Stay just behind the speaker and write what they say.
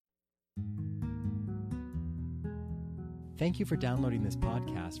Thank you for downloading this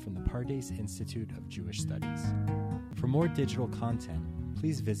podcast from the Pardes Institute of Jewish Studies. For more digital content,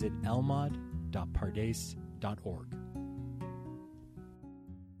 please visit elmad.pardes.org.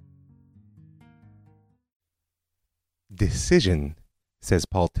 Decision, says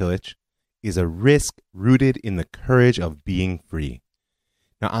Paul Tillich, is a risk rooted in the courage of being free.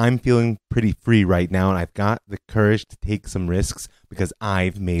 Now, I'm feeling pretty free right now, and I've got the courage to take some risks because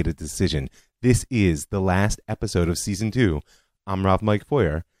I've made a decision. This is the last episode of Season 2. I'm Rav Mike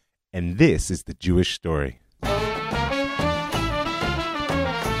Feuer, and this is The Jewish Story.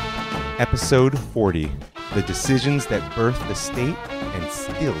 Episode 40, The Decisions That Birthed the State and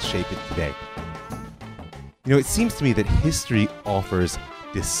Still Shape It Today. You know, it seems to me that history offers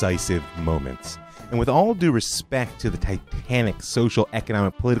decisive moments. And with all due respect to the titanic social,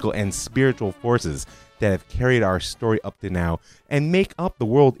 economic, political, and spiritual forces that have carried our story up to now and make up the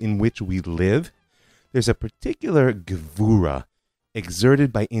world in which we live, there's a particular gevura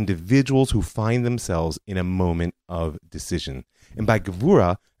exerted by individuals who find themselves in a moment of decision. And by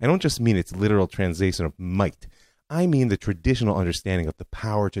gevura, I don't just mean its literal translation of might. I mean the traditional understanding of the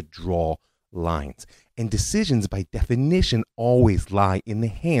power to draw lines. And decisions, by definition, always lie in the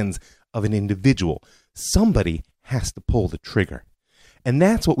hands of an individual. Somebody has to pull the trigger. And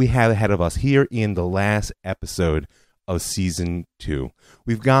that's what we have ahead of us here in the last episode of Season 2.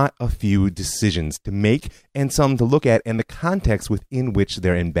 We've got a few decisions to make and some to look at and the context within which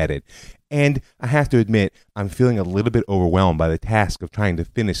they're embedded. And I have to admit, I'm feeling a little bit overwhelmed by the task of trying to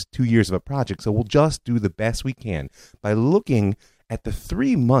finish 2 years of a project, so we'll just do the best we can by looking at the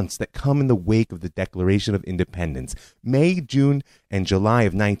 3 months that come in the wake of the Declaration of Independence, May, June, and July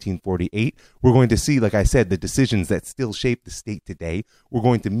of 1948. We're going to see, like I said, the decisions that still shape the state today. We're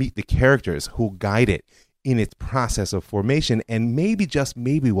going to meet the characters who guide it in its process of formation, and maybe, just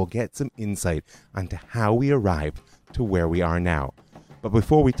maybe, we'll get some insight onto how we arrived to where we are now. But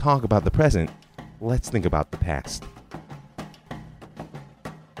before we talk about the present, let's think about the past.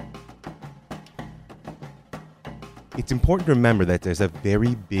 It's important to remember that there's a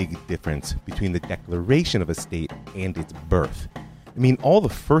very big difference between the declaration of a state and its birth. I mean, all the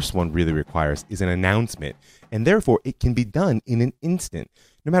first one really requires is an announcement, and therefore it can be done in an instant.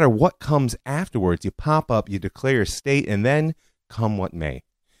 No matter what comes afterwards, you pop up, you declare your state, and then come what may.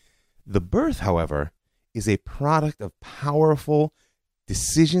 The birth, however, is a product of powerful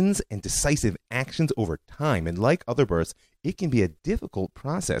decisions and decisive actions over time, and like other births, it can be a difficult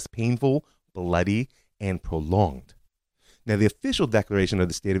process, painful, bloody, and prolonged. Now, the official declaration of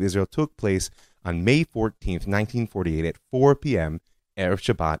the State of Israel took place on May 14th, 1948 at 4 p.m. Erev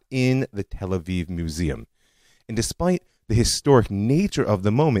Shabbat in the Tel Aviv Museum. And despite the historic nature of the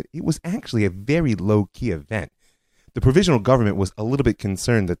moment, it was actually a very low-key event. The provisional government was a little bit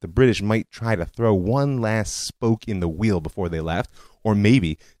concerned that the British might try to throw one last spoke in the wheel before they left, or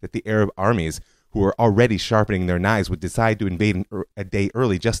maybe that the Arab armies, who were already sharpening their knives, would decide to invade a day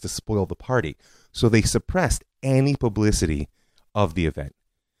early just to spoil the party. So they suppressed any publicity of the event.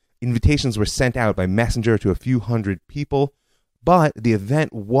 Invitations were sent out by messenger to a few hundred people, but the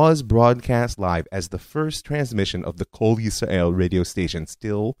event was broadcast live as the first transmission of the Kol Yisrael radio station,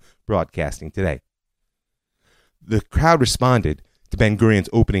 still broadcasting today. The crowd responded to Ben-Gurion's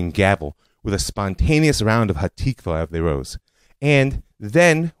opening gavel with a spontaneous round of Hatikva as they rose. And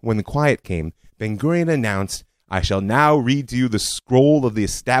then, when the quiet came, Ben-Gurion announced, "I shall now read to you the scroll of the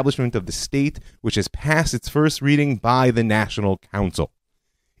establishment of the state, which has passed its first reading by the National Council."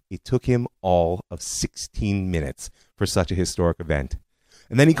 It took him all of 16 minutes for such a historic event.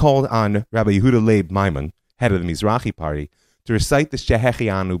 And then he called on Rabbi Yehuda Leib Maimon, head of the Mizrahi party, to recite the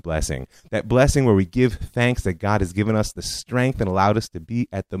Shehechianu blessing, that blessing where we give thanks that God has given us the strength and allowed us to be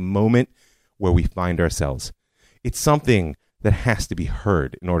at the moment where we find ourselves. It's something that has to be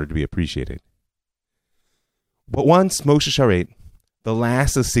heard in order to be appreciated. But once Moshe Sharet, the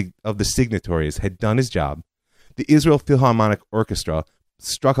last of the signatories, had done his job, the Israel Philharmonic Orchestra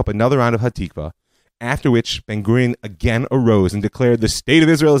struck up another round of Hatikva, after which Ben-Gurion again arose and declared, "The State of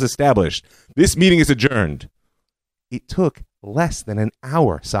Israel is established. This meeting is adjourned." It took less than an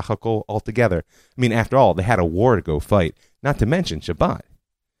hour, Sachakol, altogether. I mean, after all, they had a war to go fight, not to mention Shabbat.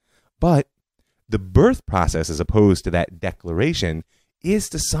 But the birth process, as opposed to that declaration, is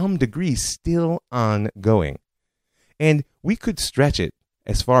to some degree still ongoing. And we could stretch it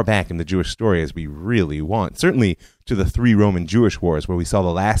as far back in the Jewish story as we really want, certainly to the 3 Roman Jewish wars, where we saw the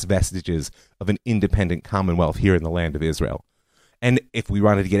last vestiges of an independent commonwealth here in the land of Israel. And if we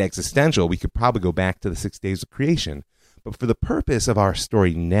wanted to get existential, we could probably go back to the 6 days of creation. But for the purpose of our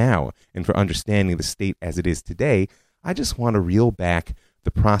story now, and for understanding the state as it is today, I just want to reel back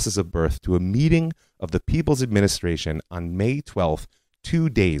the process of birth to a meeting of the People's Administration on May 12th, 2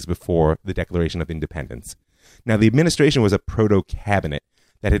 days before the Declaration of Independence. Now, the administration was a proto-cabinet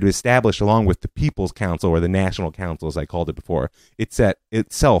that had established, along with the People's Council, or the National Council, as I called it before, it set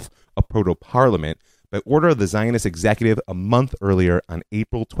itself a proto-parliament by order of the Zionist executive a month earlier on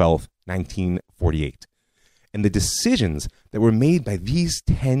April 12, 1948. And the decisions that were made by these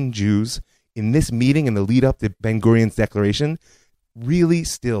 10 Jews in this meeting in the lead-up to Ben-Gurion's declaration really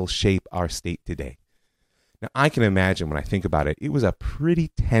still shape our state today. Now, I can imagine when I think about it, it was a pretty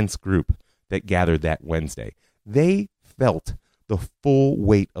tense group that gathered that Wednesday. They felt the full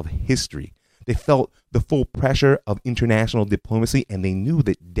weight of history. They felt the full pressure of international diplomacy, and they knew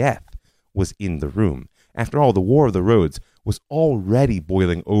that death was in the room. After all, the War of the Rhodes was already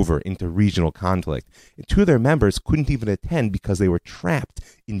boiling over into regional conflict, and two of their members couldn't even attend because they were trapped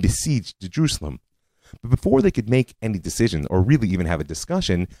in besieged Jerusalem. But before they could make any decision, or really even have a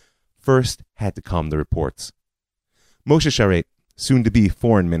discussion, first had to come the reports. Moshe Sharett, soon to be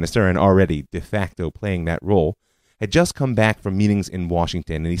foreign minister and already de facto playing that role, had just come back from meetings in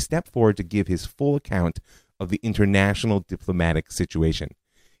Washington, and he stepped forward to give his full account of the international diplomatic situation.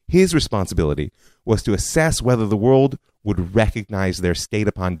 His responsibility was to assess whether the world would recognize their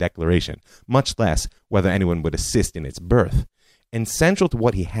state-upon declaration, much less whether anyone would assist in its birth. And central to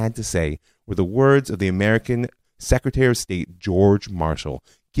what he had to say were the words of the American Secretary of State George Marshall,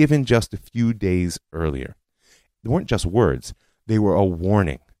 given just a few days earlier. They weren't just words, they were a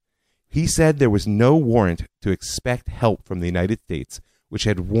warning. He said there was no warrant to expect help from the United States, which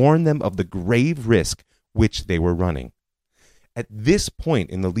had warned them of the grave risk which they were running. At this point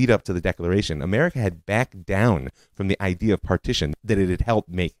in the lead-up to the declaration, America had backed down from the idea of partition that it had helped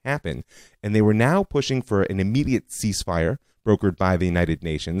make happen, and they were now pushing for an immediate ceasefire brokered by the United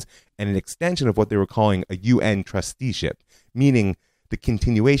Nations and an extension of what they were calling a UN trusteeship, meaning the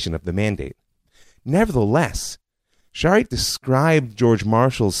continuation of the mandate. Nevertheless, Sharett described George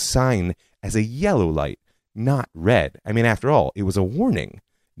Marshall's sign as a yellow light, not red. I mean, after all, it was a warning,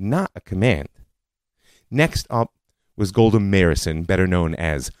 not a command. Next up was Golda Meirson, better known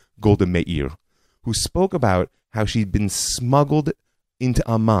as Golda Meir, who spoke about how she'd been smuggled into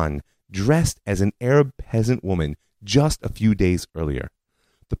Amman dressed as an Arab peasant woman just a few days earlier.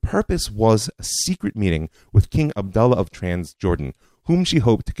 The purpose was a secret meeting with King Abdullah of Transjordan, whom she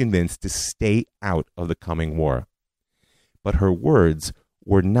hoped to convince to stay out of the coming war. But her words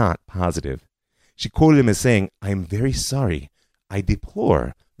were not positive. She quoted him as saying, "I am very sorry. I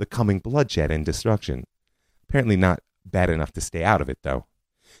deplore the coming bloodshed and destruction." Apparently not bad enough to stay out of it, though.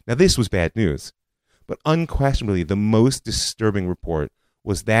 Now, this was bad news. But unquestionably, the most disturbing report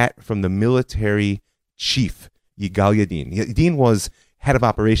was that from the military chief, Yigal Yadin. Yadin was head of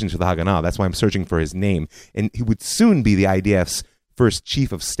operations for the Haganah. That's why I'm searching for his name. And he would soon be the IDF's first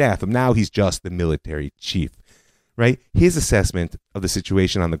chief of staff. But now he's just the military chief, right? His assessment of the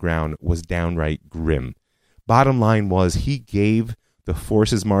situation on the ground was downright grim. Bottom line was he gave the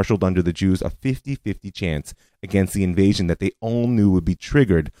forces marshaled under the Jews a 50-50 chance against the invasion that they all knew would be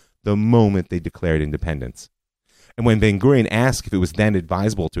triggered the moment they declared independence. And when Ben-Gurion asked if it was then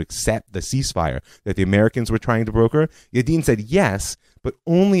advisable to accept the ceasefire that the Americans were trying to broker, Yadin said yes, but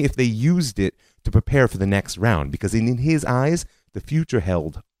only if they used it to prepare for the next round, because in his eyes, the future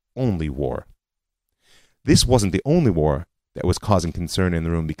held only war. This wasn't the only war that was causing concern in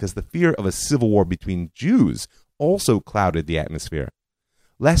the room, because the fear of a civil war between Jews also clouded the atmosphere.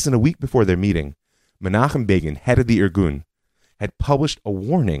 Less than a week before their meeting, Menachem Begin, head of the Irgun, had published a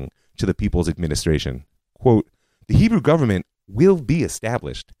warning to the People's Administration. Quote, "The Hebrew government will be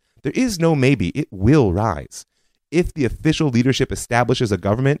established. There is no maybe, it will rise. If the official leadership establishes a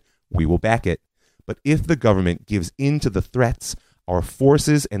government, we will back it. But if the government gives in to the threats, our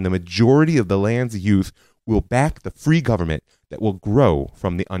forces and the majority of the land's youth will back the free government that will grow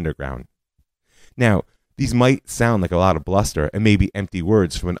from the underground." Now, these might sound like a lot of bluster and maybe empty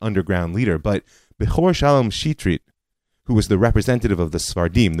words from an underground leader, but Bechor Shalom Shitrit, who was the representative of the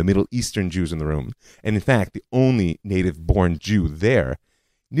Sephardim, the Middle Eastern Jews in the room, and in fact the only native-born Jew there,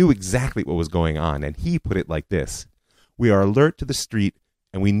 knew exactly what was going on, and he put it like this: "We are alert to the street,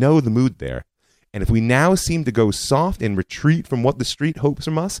 and we know the mood there, and if we now seem to go soft and retreat from what the street hopes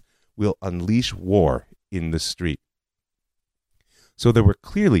from us, we'll unleash war in the street." So there were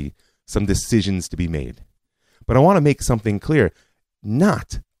clearly some decisions to be made. But I want to make something clear,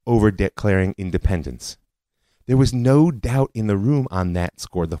 not over declaring independence. There was no doubt in the room on that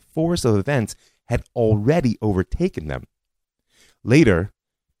score. The force of events had already overtaken them. Later,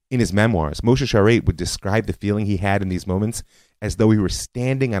 In his memoirs, Moshe Sharet would describe the feeling he had in these moments as though he were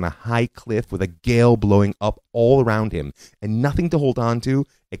standing on a high cliff with a gale blowing up all around him and nothing to hold on to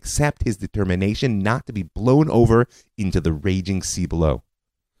except his determination not to be blown over into the raging sea below.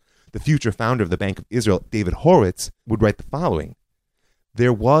 The future founder of the Bank of Israel, David Horowitz, would write the following: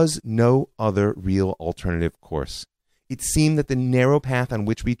 "There was no other real alternative course. It seemed that the narrow path on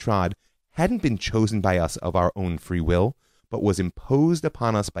which we trod hadn't been chosen by us of our own free will, but was imposed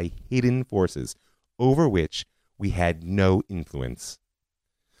upon us by hidden forces over which we had no influence."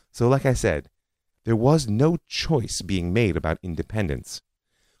 So, like I said, there was no choice being made about independence.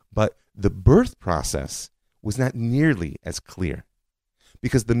 But the birth process was not nearly as clear,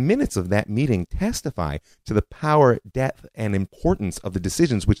 because the minutes of that meeting testify to the power, depth, and importance of the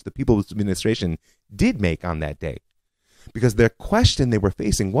decisions which the People's Administration did make on that day. Because their question they were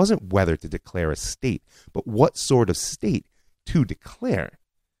facing wasn't whether to declare a state, but what sort of state to declare.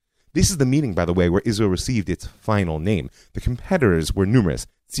 This is the meeting, by the way, where Israel received its final name. The competitors were numerous: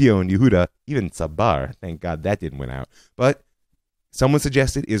 Zion, Yehuda, even Tzabar. Thank God that didn't win out. But someone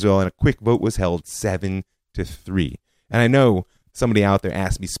suggested Israel, and a quick vote was held 7-3. And I know somebody out there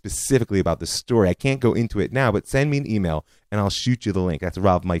asked me specifically about the story. I can't go into it now, but send me an email, and I'll shoot you the link. That's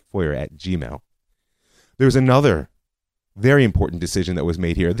ravmikefeuer@gmail.com. There was another very important decision that was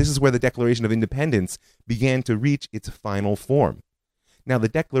made here. This is where the Declaration of Independence began to reach its final form. Now, the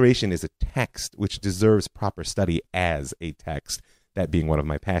Declaration is a text which deserves proper study as a text, that being one of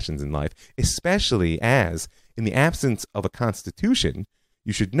my passions in life, especially as, in the absence of a constitution,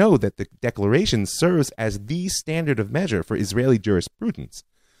 you should know that the Declaration serves as the standard of measure for Israeli jurisprudence.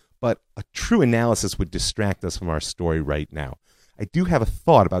 But a true analysis would distract us from our story right now. I do have a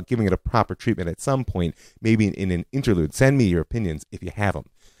thought about giving it a proper treatment at some point, maybe in an interlude. Send me your opinions if you have them.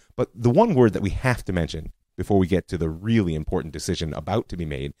 But the one word that we have to mention before we get to the really important decision about to be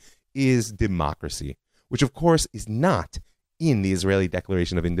made is democracy, which of course is not in the Israeli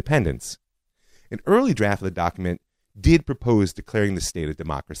Declaration of Independence. An early draft of the document did propose declaring the state a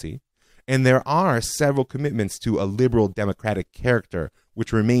democracy, and there are several commitments to a liberal democratic character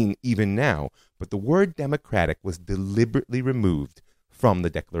which remain even now, but the word democratic was deliberately removed from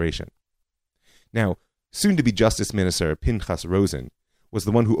the declaration. Now, soon-to-be Justice Minister Pinchas Rosen was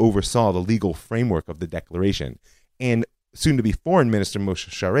the one who oversaw the legal framework of the declaration, and soon-to-be Foreign Minister Moshe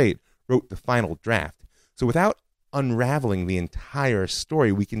Sharet wrote the final draft. So without unraveling the entire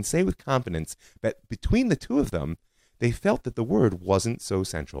story, we can say with confidence that between the two of them, they felt that the word wasn't so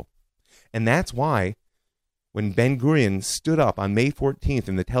central. And that's why when Ben-Gurion stood up on May 14th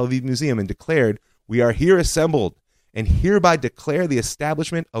in the Tel Aviv Museum and declared, "We are here assembled and hereby declare the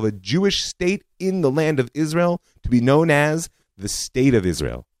establishment of a Jewish state in the land of Israel to be known as the State of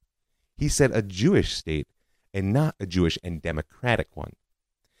Israel," he said a Jewish state and not a Jewish and democratic one.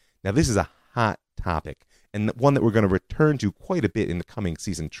 Now, this is a hot topic, and one that we're going to return to quite a bit in the coming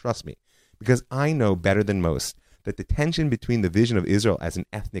season, trust me, because I know better than most that the tension between the vision of Israel as an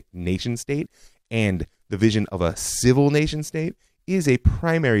ethnic nation state and the vision of a civil nation state is a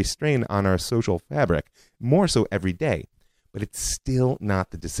primary strain on our social fabric, more so every day. But it's still not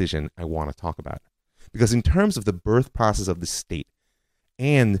the decision I want to talk about. Because in terms of the birth process of the state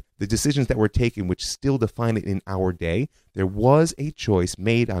and the decisions that were taken which still define it in our day, there was a choice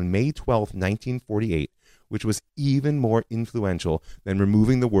made on May 12, 1948, which was even more influential than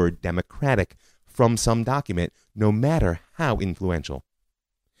removing the word democratic from some document, no matter how influential.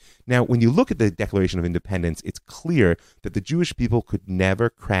 Now, when you look at the Declaration of Independence, it's clear that the Jewish people could never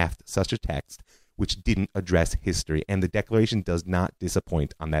craft such a text which didn't address history, and the Declaration does not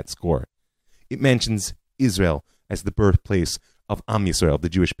disappoint on that score. It mentions Israel as the birthplace of Am Yisrael, the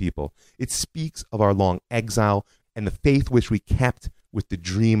Jewish people. It speaks of our long exile and the faith which we kept with the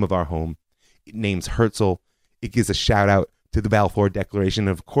dream of our home. It names Herzl. It gives a shout out to the Balfour Declaration,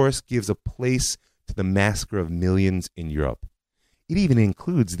 and of course gives a place to the massacre of millions in Europe. It even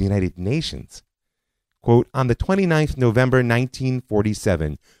includes the United Nations. Quote, "On the 29th November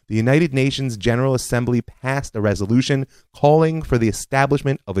 1947, the United Nations General Assembly passed a resolution calling for the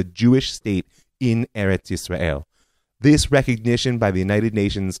establishment of a Jewish state in Eretz Yisrael. This recognition by the United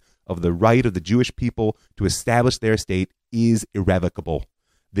Nations of the right of the Jewish people to establish their state is irrevocable.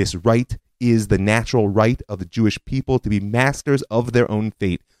 This right is the natural right of the Jewish people to be masters of their own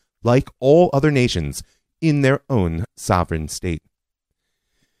fate, like all other nations, in their own sovereign state."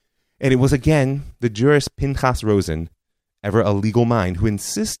 And it was again the jurist Pinchas Rosen, ever a legal mind, who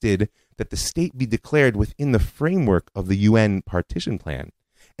insisted that the state be declared within the framework of the UN partition plan.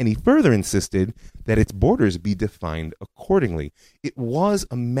 And he further insisted that its borders be defined accordingly. It was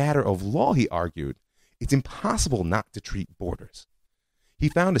a matter of law, he argued. It's impossible not to treat borders. he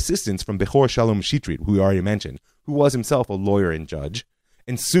found assistance from Bechor Shalom Shitrit, who we already mentioned, who was himself a lawyer and judge,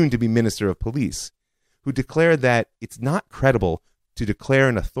 and soon to be minister of police, who declared that it's not credible to declare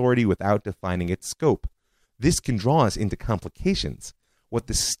an authority without defining its scope. This can draw us into complications. What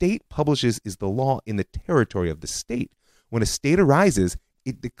the state publishes is the law in the territory of the state. When a state arises,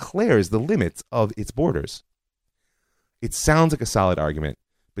 it declares the limits of its borders. It sounds like a solid argument,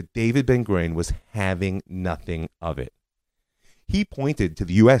 but David Ben-Gurion was having nothing of it. He pointed to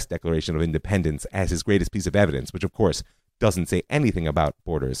the U.S. Declaration of Independence as his greatest piece of evidence, which of course doesn't say anything about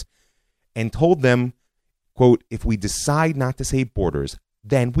borders, and told them, quote, "If we decide not to say borders,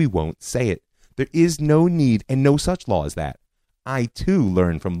 then we won't say it. There is no need and no such law as that. I, too,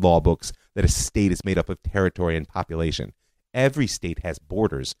 learned from law books that a state is made up of territory and population. Every state has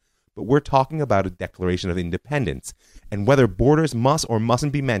borders, but we're talking about a Declaration of Independence, and whether borders must or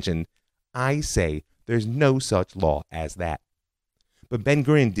mustn't be mentioned, I say there's no such law as that." But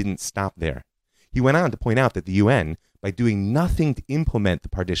Ben-Gurion didn't stop there. He went on to point out that the UN, by doing nothing to implement the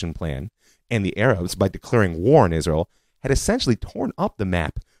partition plan, and the Arabs, by declaring war on Israel, had essentially torn up the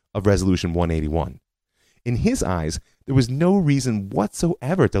map of Resolution 181. In his eyes, there was no reason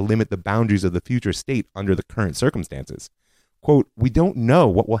whatsoever to limit the boundaries of the future state under the current circumstances. Quote, "We don't know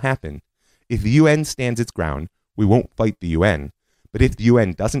what will happen. If the UN stands its ground, we won't fight the UN. But if the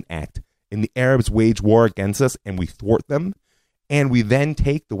UN doesn't act, and the Arabs wage war against us and we thwart them, and we then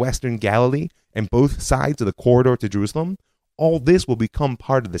take the Western Galilee and both sides of the corridor to Jerusalem, all this will become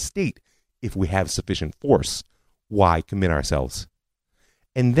part of the state if we have sufficient force. Why commit ourselves?"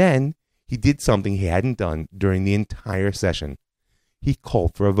 And then he did something he hadn't done during the entire session. He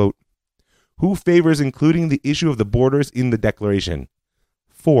called for a vote. Who favors including the issue of the borders in the declaration?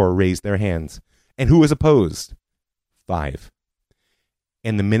 4 raised their hands. And who is opposed? 5.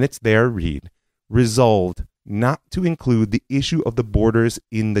 And the minutes there read, resolved not to include the issue of the borders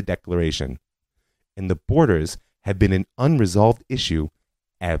in the declaration. And the borders have been an unresolved issue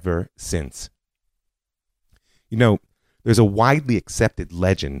ever since. You know, there's a widely accepted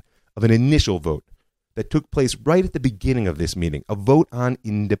legend of an initial vote that took place right at the beginning of this meeting, a vote on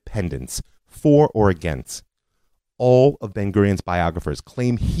independence, for or against. All of Ben-Gurion's biographers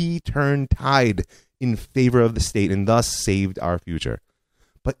claim he turned tide in favor of the state and thus saved our future.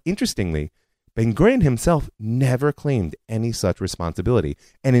 But interestingly, Ben-Gurion himself never claimed any such responsibility.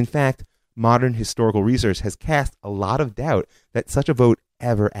 And in fact, modern historical research has cast a lot of doubt that such a vote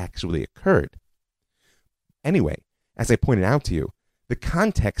ever actually occurred. Anyway, as I pointed out to you, the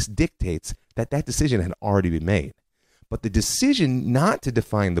context dictates that that decision had already been made. But the decision not to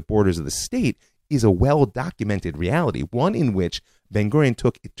define the borders of the state is a well-documented reality, one in which Ben-Gurion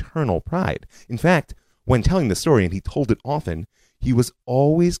took eternal pride. In fact, when telling the story, and he told it often, he was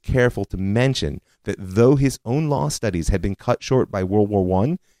always careful to mention that though his own law studies had been cut short by World War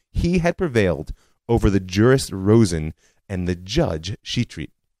I, he had prevailed over the jurist Rosen and the judge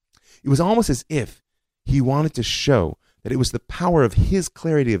Shitrit. It was almost as if he wanted to show that it was the power of his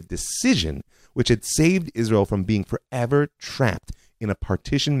clarity of decision which had saved Israel from being forever trapped in a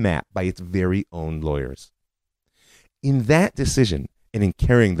partition map by its very own lawyers. In that decision, and in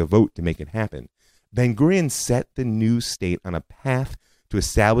carrying the vote to make it happen, Ben-Gurion set the new state on a path to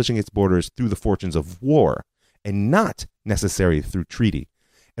establishing its borders through the fortunes of war, and not necessarily through treaty.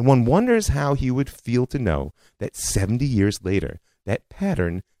 And one wonders how he would feel to know that 70 years later, that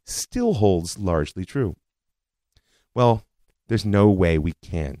pattern still holds largely true. Well, there's no way we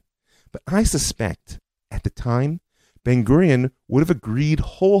can. But I suspect, at the time, Ben-Gurion would have agreed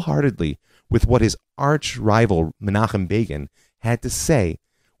wholeheartedly with what his arch-rival Menachem Begin had to say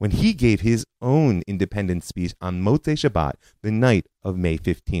when he gave his own independence speech on Motzei Shabbat, the night of May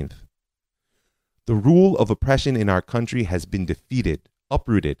 15th. The rule of oppression in our country has been defeated,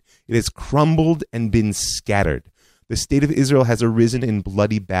 uprooted. It has crumbled and been scattered. The state of Israel has arisen in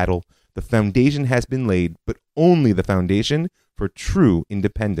bloody battle. The foundation has been laid, but only the foundation for true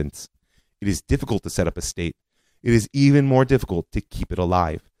independence. It is difficult to set up a state. It is even more difficult to keep it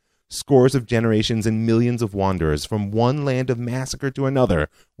alive. Scores of generations and millions of wanderers from one land of massacre to another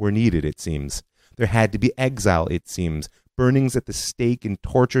were needed, it seems. There had to be exile, it seems, burnings at the stake and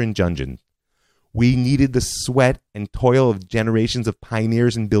torture in dungeons. We needed the sweat and toil of generations of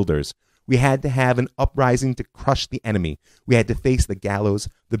pioneers and builders. We had to have an uprising to crush the enemy. We had to face the gallows,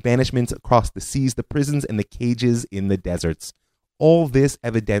 the banishments across the seas, the prisons, and the cages in the deserts. All this,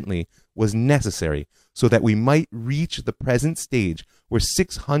 evidently, was necessary so that we might reach the present stage where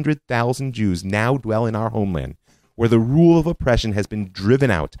 600,000 Jews now dwell in our homeland, where the rule of oppression has been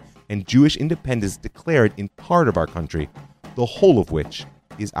driven out and Jewish independence declared in part of our country, the whole of which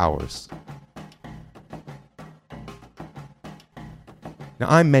is ours. Now,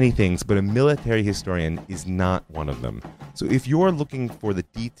 I'm many things, but a military historian is not one of them. So if you're looking for the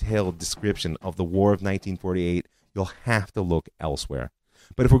detailed description of the War of 1948, you'll have to look elsewhere.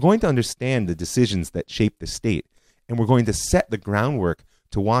 But if we're going to understand the decisions that shaped the state, and we're going to set the groundwork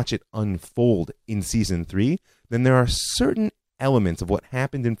to watch it unfold in Season 3, then there are certain elements of what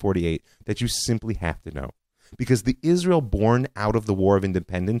happened in 48 that you simply have to know. Because the Israel born out of the War of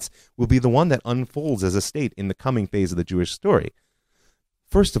Independence will be the one that unfolds as a state in the coming phase of the Jewish story.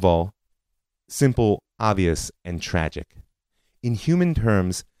 First of all, simple, obvious, and tragic. In human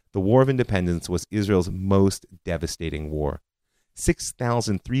terms, the War of Independence was Israel's most devastating war.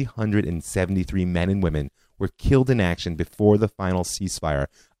 6,373 men and women were killed in action before the final ceasefire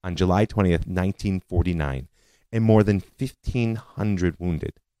on July 20th, 1949, and more than 1,500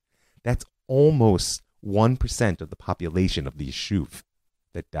 wounded. That's almost 1% of the population of the Yishuv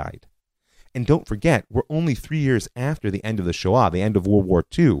that died. And don't forget, we're only 3 years after the end of the Shoah, the end of World War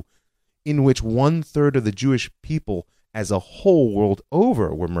II, in which 1/3 of the Jewish people as a whole world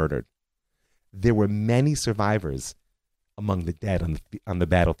over were murdered. There were many survivors among the dead on the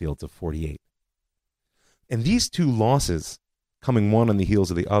battlefields of 48. And these two losses, coming one on the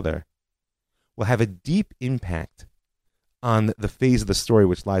heels of the other, will have a deep impact on the phase of the story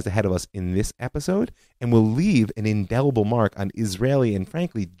which lies ahead of us in this episode, and will leave an indelible mark on Israeli and,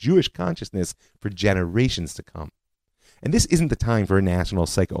 frankly, Jewish consciousness for generations to come. And this isn't the time for a national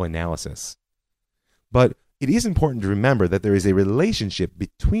psychoanalysis. But it is important to remember that there is a relationship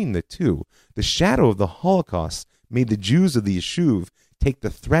between the two. The shadow of the Holocaust made the Jews of the Yishuv take the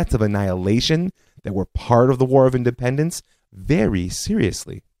threats of annihilation that were part of the War of Independence very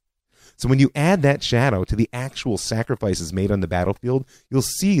seriously. So when you add that shadow to the actual sacrifices made on the battlefield, you'll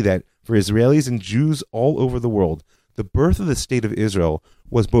see that for Israelis and Jews all over the world, the birth of the State of Israel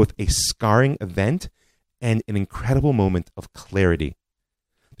was both a scarring event and an incredible moment of clarity.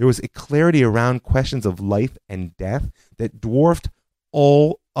 There was a clarity around questions of life and death that dwarfed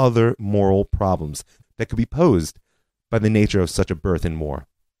all other moral problems that could be posed by the nature of such a birth in war.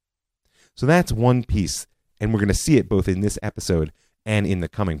 So that's one piece, and we're going to see it both in this episode and in the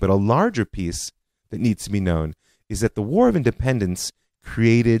coming. But a larger piece that needs to be known is that the War of Independence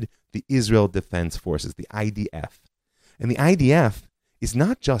created the Israel Defense Forces, the IDF. And the IDF is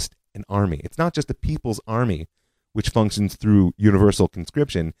not just an army. It's not just a people's army, which functions through universal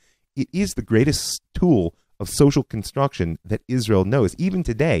conscription. It is the greatest tool of social construction that Israel knows. Even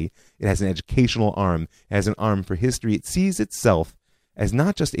today, it has an educational arm, it has an arm for history. It sees itself as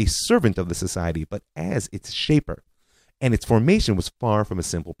not just a servant of the society, but as its shaper. And its formation was far from a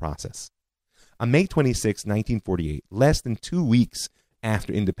simple process. On May 26, 1948, less than 2 weeks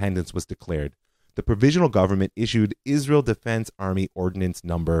after independence was declared, the provisional government issued Israel Defense Army Ordinance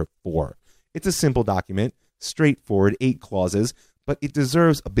Number 4. It's a simple document, straightforward, 8 clauses, but it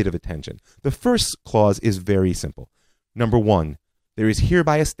deserves a bit of attention. The first clause is very simple. Number 1, there is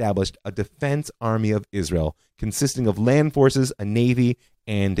hereby established a Defense Army of Israel consisting of land forces, a navy,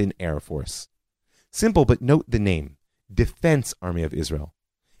 and an air force. Simple, but note the name. Defense Army of Israel.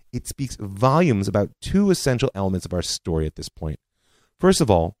 It speaks volumes about 2 essential elements of our story at this point. First of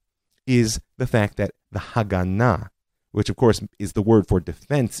all is the fact that the Haganah, which of course is the word for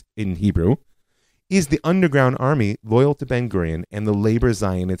defense in Hebrew, is the underground army loyal to Ben-Gurion and the labor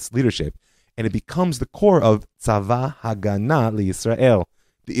Zionist leadership, and it becomes the core of Tzava Haganah L'Yisrael,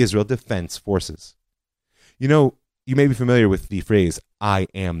 the Israel Defense Forces. You know, you may be familiar with the phrase, "I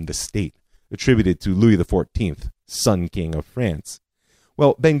am the state," attributed to Louis XIV, Sun King of France.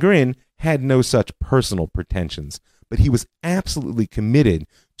 Well, Ben-Gurion had no such personal pretensions, but he was absolutely committed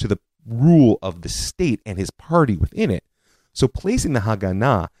to the rule of the state and his party within it. So placing the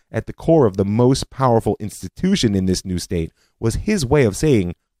Haganah at the core of the most powerful institution in this new state was his way of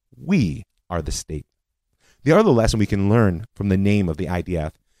saying, we are the state. The other lesson we can learn from the name of the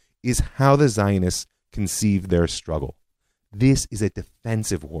IDF is how the Zionists conceived their struggle. This is a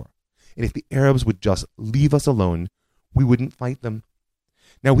defensive war. And if the Arabs would just leave us alone, we wouldn't fight them.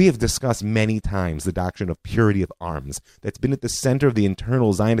 Now, we have discussed many times the doctrine of purity of arms that's been at the center of the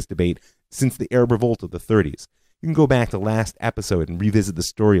internal Zionist debate since the Arab Revolt of the 30s. You can go back to last episode and revisit the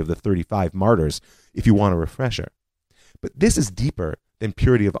story of the 35 martyrs if you want a refresher. But this is deeper than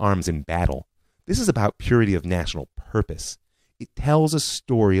purity of arms in battle. This is about purity of national purpose. It tells a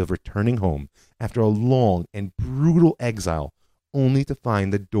story of returning home after a long and brutal exile, only to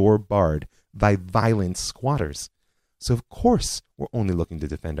find the door barred by violent squatters. So of course, we're only looking to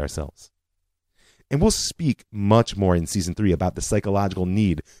defend ourselves. And we'll speak much more in Season 3 about the psychological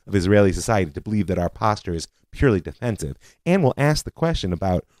need of Israeli society to believe that our posture is purely defensive. And we'll ask the question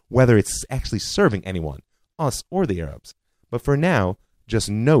about whether it's actually serving anyone, us or the Arabs. But for now, Just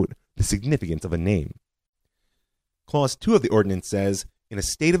note the significance of a name. Clause 2 of the ordinance says, in a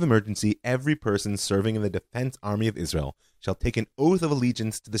state of emergency, every person serving in the Defense Army of Israel shall take an oath of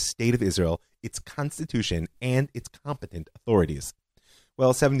allegiance to the state of Israel, its constitution, and its competent authorities.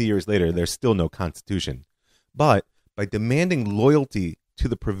 Well, 70 years later, there's still no constitution. But by demanding loyalty to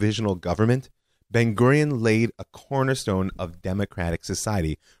the provisional government, Ben-Gurion laid a cornerstone of democratic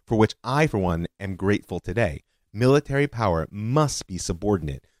society, for which I, for one, am grateful today. Military power must be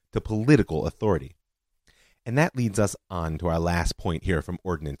subordinate to political authority. And that leads us on to our last point here from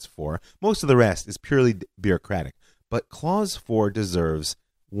Ordinance 4. Most of the rest is purely bureaucratic, but Clause 4 deserves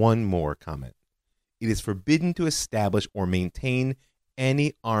one more comment. It is forbidden to establish or maintain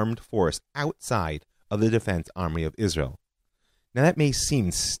any armed force outside of the Defense Army of Israel. Now that may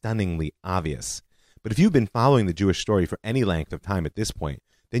seem stunningly obvious, but if you've been following the Jewish story for any length of time at this point,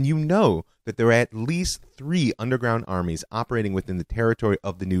 then you know that there are at least 3 underground armies operating within the territory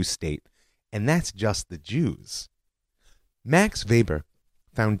of the new state, and that's just the Jews. Max Weber,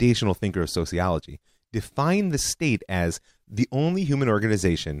 foundational thinker of sociology, defined the state as the only human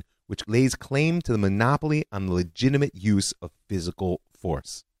organization which lays claim to the monopoly on the legitimate use of physical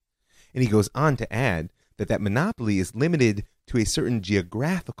force. And he goes on to add that that monopoly is limited to a certain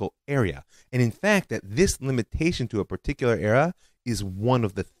geographical area, and in fact that this limitation to a particular area is one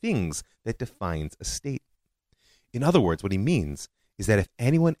of the things that defines a state. In other words, what he means is that if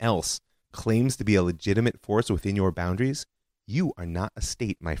anyone else claims to be a legitimate force within your boundaries, you are not a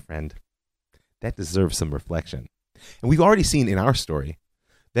state, my friend. That deserves some reflection. And we've already seen in our story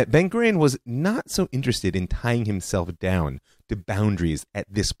that Ben-Gurion was not so interested in tying himself down to boundaries at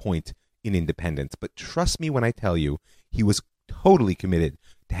this point in independence, but trust me when I tell you, he was totally committed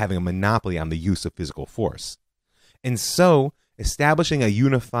to having a monopoly on the use of physical force. And so, establishing a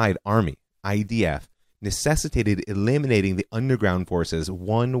unified army, IDF, necessitated eliminating the underground forces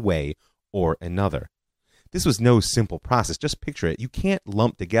one way or another. This was no simple process. Just picture it. You can't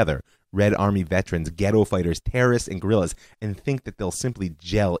lump together Red Army veterans, ghetto fighters, terrorists, and guerrillas and think that they'll simply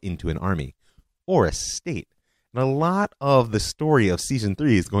gel into an army or a state. And a lot of the story of Season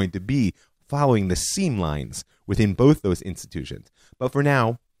 3 is going to be following the seam lines within both those institutions. But for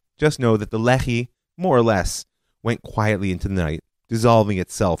now, just know that the Lehi, more or less, went quietly into the night, dissolving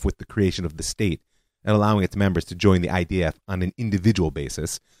itself with the creation of the state and allowing its members to join the IDF on an individual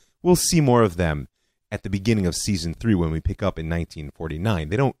basis. We'll see more of them at the beginning of Season 3 when we pick up in 1949.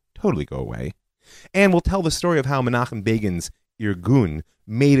 They don't totally go away. And we'll tell the story of how Menachem Begin's Irgun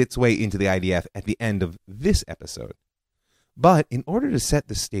made its way into the IDF at the end of this episode. But in order to set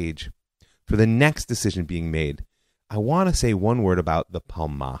the stage for the next decision being made, I want to say one word about the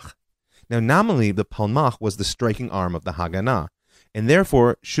Palmach. Now, nominally, the Palmach was the striking arm of the Haganah, and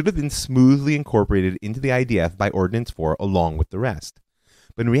therefore should have been smoothly incorporated into the IDF by Ordinance 4 along with the rest.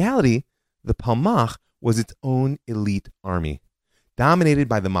 But in reality, the Palmach was its own elite army, dominated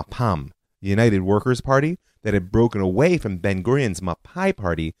by the Mapam, the United Workers' Party, that had broken away from Ben-Gurion's Mapai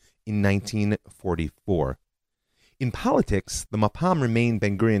Party in 1944. In politics, the Mapam remained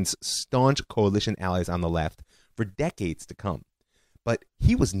Ben-Gurion's staunch coalition allies on the left for decades to come. But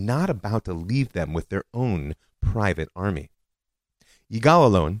he was not about to leave them with their own private army. Yigal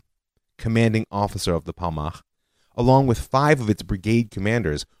Allon, commanding officer of the Palmach, along with 5 of its brigade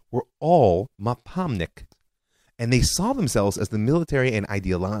commanders, were all Mapamnik, and they saw themselves as the military and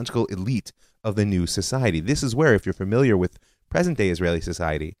ideological elite of the new society. This is where, if you're familiar with present-day Israeli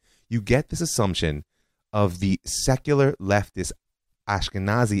society, you get this assumption of the secular leftist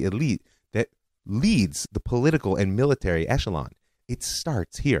Ashkenazi elite that leads the political and military echelon. It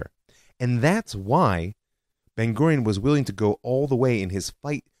starts here. And that's why Ben-Gurion was willing to go all the way in his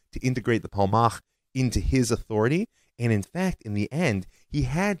fight to integrate the Palmach into his authority. And in fact, in the end, he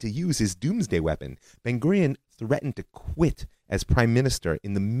had to use his doomsday weapon. Ben-Gurion threatened to quit as prime minister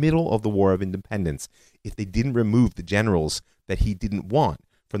in the middle of the War of Independence if they didn't remove the generals that he didn't want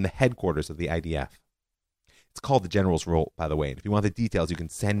from the headquarters of the IDF. It's called the General's Roll, by the way. And if you want the details, you can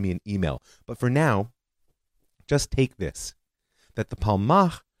send me an email. But for now, just take this, that the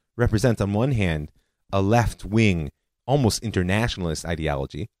Palmach represents, on one hand, a left-wing, almost internationalist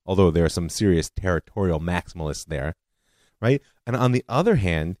ideology, although there are some serious territorial maximalists there, right? And on the other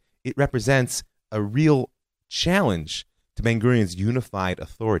hand, it represents a real challenge to Ben-Gurion's unified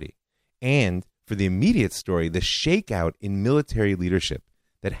authority. And for the immediate story, the shakeout in military leadership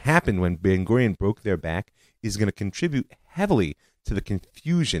that happened when Ben-Gurion broke their back is going to contribute heavily to the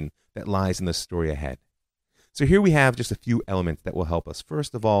confusion that lies in the story ahead. So here we have just a few elements that will help us.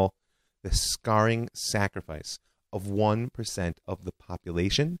 First of all, the scarring sacrifice of 1% of the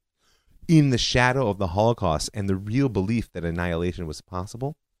population in the shadow of the Holocaust and the real belief that annihilation was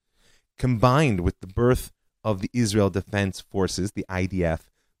possible, combined with the birth of the Israel Defense Forces, the IDF,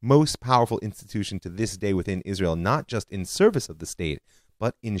 most powerful institution to this day within Israel, not just in service of the state,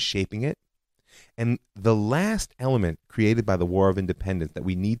 but in shaping it. And the last element created by the War of Independence that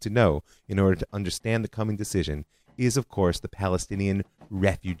we need to know in order to understand the coming decision is, of course, the Palestinian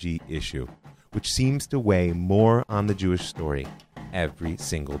refugee issue, which seems to weigh more on the Jewish story every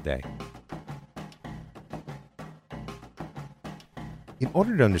single day. In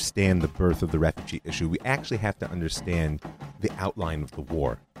order to understand the birth of the refugee issue, we actually have to understand the outline of the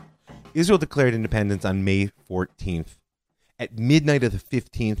war. Israel declared independence on May 14th. At midnight of the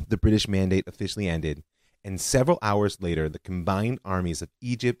 15th, the British mandate officially ended, and several hours later, the combined armies of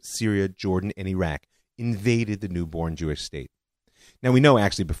Egypt, Syria, Jordan, and Iraq invaded the newborn Jewish state. Now, we know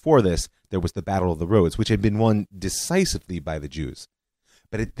actually before this, there was the Battle of the Roads, which had been won decisively by the Jews.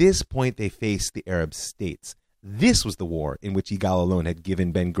 But at this point, they faced the Arab states. This was the war in which Yigal Allon had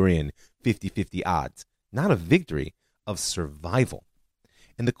given Ben-Gurion 50-50 odds, not of victory, of survival.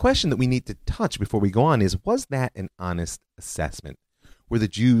 And the question that we need to touch before we go on is, was that an honest assessment? Were the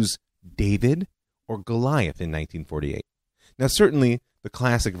Jews David or Goliath in 1948? Now, certainly, the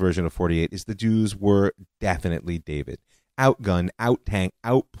classic version of 48 is the Jews were definitely David. Outgunned, out-tanked,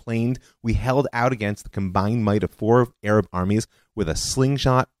 outplaned, we held out against the combined might of 4 Arab armies with a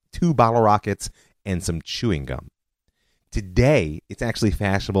slingshot, 2 bottle rockets, and some chewing gum. Today, it's actually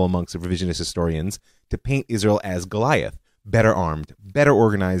fashionable amongst revisionist historians to paint Israel as Goliath, better armed, better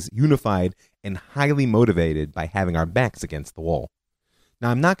organized, unified, and highly motivated by having our backs against the wall. Now,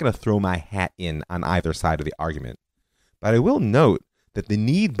 I'm not going to throw my hat in on either side of the argument, but I will note that the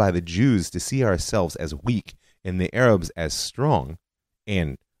need by the Jews to see ourselves as weak and the Arabs as strong,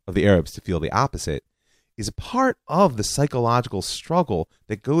 and of the Arabs to feel the opposite, is part of the psychological struggle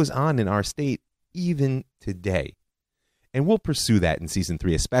that goes on in our state even today. And we'll pursue that in Season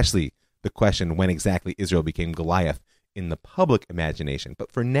 3, especially the question when exactly Israel became Goliath in the public imagination.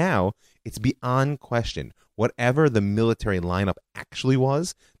 But for now, it's beyond question, whatever the military lineup actually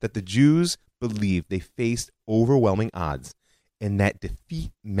was, that the Jews believed they faced overwhelming odds and that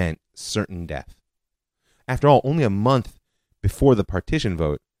defeat meant certain death. After all, only a month before the partition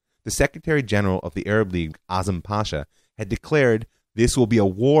vote, the Secretary General of the Arab League, Azam Pasha, had declared this will be a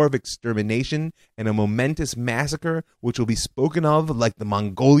war of extermination and a momentous massacre which will be spoken of like the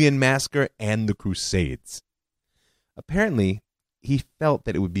Mongolian massacre and the Crusades. Apparently, he felt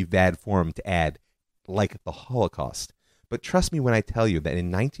that it would be bad form to add, like the Holocaust. But trust me when I tell you that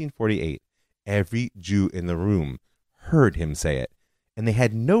in 1948, every Jew in the room heard him say it, and they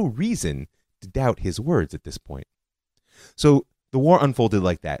had no reason to doubt his words at this point. So the war unfolded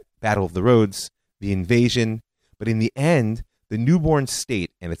like that. Battle of the Roads, the invasion, but in the end, the newborn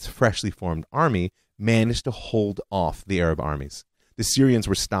state and its freshly formed army managed to hold off the Arab armies. The Syrians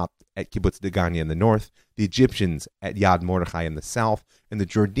were stopped at Kibbutz Degania in the north, the Egyptians at Yad Mordechai in the south, and the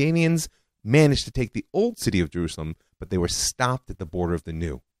Jordanians managed to take the old city of Jerusalem, but they were stopped at the border of the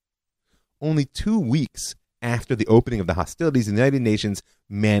new. Only 2 weeks after the opening of the hostilities, the United Nations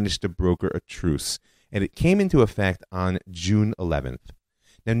managed to broker a truce, and it came into effect on June 11th.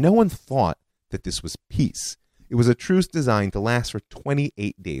 Now, no one thought that this was peace. It was a truce designed to last for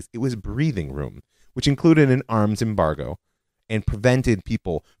 28 days. It was breathing room, which included an arms embargo and prevented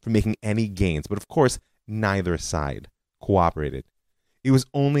people from making any gains. But of course, neither side cooperated. It was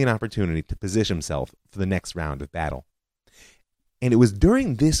only an opportunity to position himself for the next round of battle. And it was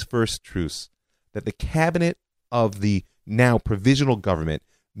during this first truce that the cabinet of the now provisional government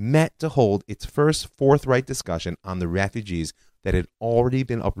met to hold its first forthright discussion on the refugees that had already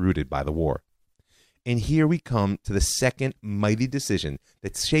been uprooted by the war. And here we come to the second mighty decision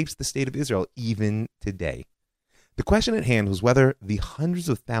that shapes the state of Israel even today. The question at hand was whether the hundreds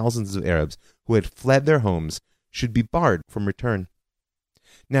of thousands of Arabs who had fled their homes should be barred from return.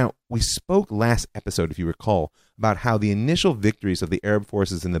 Now, we spoke last episode, if you recall, about how the initial victories of the Arab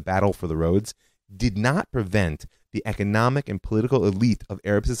forces in the battle for the roads did not prevent the economic and political elite of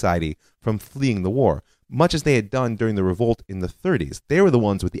Arab society from fleeing the war, much as they had done during the revolt in the 30s. They were the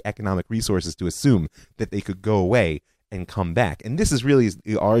ones with the economic resources to assume that they could go away and come back. And this is really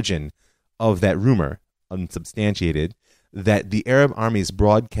the origin of that rumor, unsubstantiated, that the Arab armies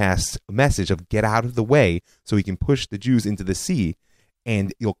broadcast a message of get out of the way so we can push the Jews into the sea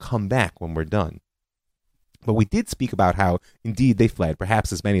and you'll come back when we're done. But we did speak about how, indeed, they fled,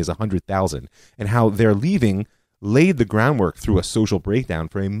 perhaps as many as 100,000, and how their leaving laid the groundwork through a social breakdown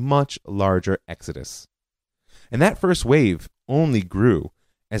for a much larger exodus. And that first wave only grew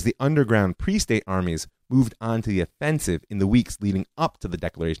as the underground pre-state armies moved on to the offensive in the weeks leading up to the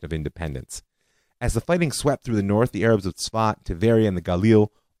Declaration of Independence. As the fighting swept through the north, the Arabs of Tzfat, Tiberia, and the Galil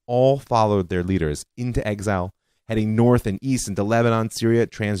all followed their leaders into exile, heading north and east into Lebanon, Syria,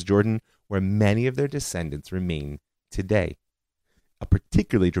 Transjordan, where many of their descendants remain today. A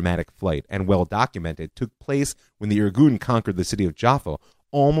particularly dramatic flight, and well documented, took place when the Irgun conquered the city of Jaffa.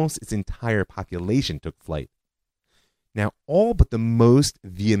 Almost its entire population took flight. Now, all but the most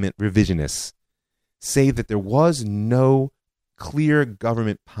vehement revisionists say that there was no clear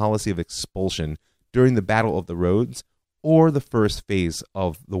government policy of expulsion during the Battle of the Roads or the first phase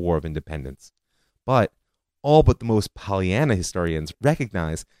of the War of Independence. But all but the most Pollyanna historians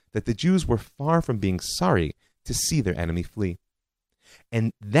recognize that the Jews were far from being sorry to see their enemy flee.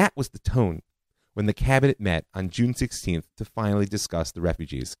 And that was the tone when the cabinet met on June 16th to finally discuss the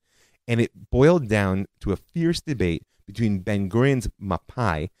refugees. And it boiled down to a fierce debate between Ben-Gurion's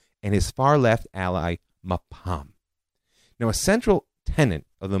Mapai and his far-left ally, Mapam. Now, a central tenet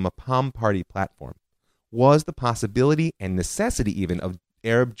of the Mapam party platform was the possibility and necessity even of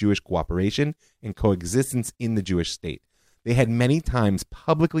Arab-Jewish cooperation and coexistence in the Jewish state. They had many times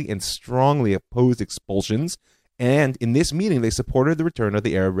publicly and strongly opposed expulsions, and in this meeting they supported the return of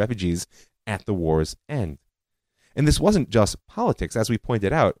the Arab refugees at the war's end. And this wasn't just politics. As we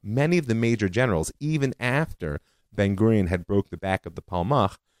pointed out, many of the major generals, even after Ben-Gurion had broke the back of the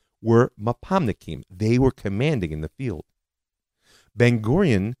Palmach, were Mapamnikim. They were commanding in the field.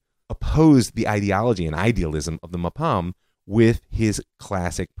 Ben-Gurion opposed the ideology and idealism of the Mapam with his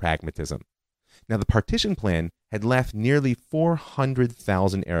classic pragmatism. Now, the partition plan had left nearly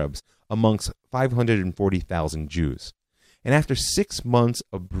 400,000 Arabs amongst 540,000 Jews. And after 6 months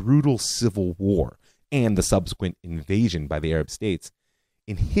of brutal civil war and the subsequent invasion by the Arab states,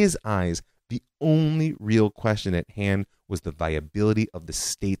 in his eyes, the only real question at hand was the viability of the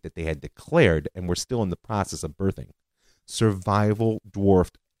state that they had declared and were still in the process of birthing. Survival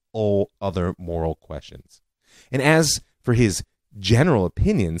dwarfed all other moral questions. And as for his general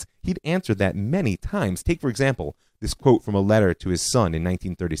opinions, he'd answered that many times. Take, for example, this quote from a letter to his son in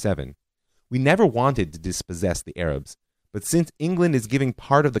 1937. "We never wanted to dispossess the Arabs, but since England is giving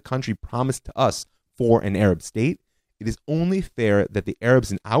part of the country promised to us for an Arab state, it is only fair that the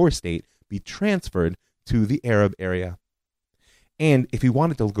Arabs in our state be transferred to the Arab area." And if he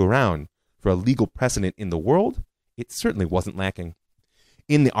wanted to look around for a legal precedent in the world, it certainly wasn't lacking.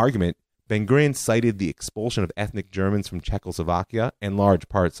 In the argument, Ben-Gurion cited the expulsion of ethnic Germans from Czechoslovakia and large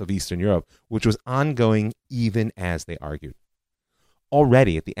parts of Eastern Europe, which was ongoing even as they argued.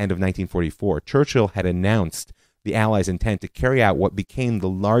 Already at the end of 1944, Churchill had announced the Allies' intent to carry out what became the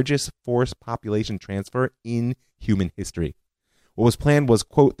largest forced population transfer in human history. What was planned was,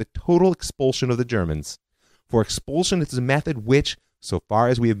 quote, "the total expulsion of the Germans. For expulsion is a method which, so far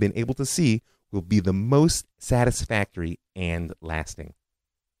as we have been able to see, will be the most satisfactory and lasting."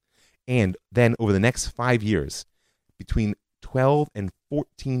 And then over the next 5 years, between 12 and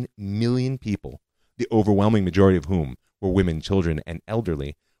 14 million people, the overwhelming majority of whom were women, children, and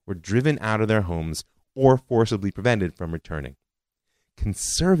elderly, were driven out of their homes or forcibly prevented from returning.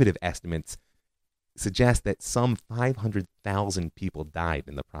 Conservative estimates suggest that some 500,000 people died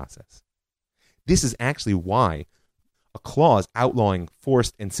in the process. This is actually why a clause outlawing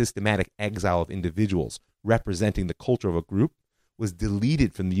forced and systematic exile of individuals representing the culture of a group was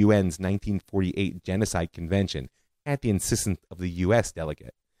deleted from the UN's 1948 Genocide Convention at the insistence of the U.S.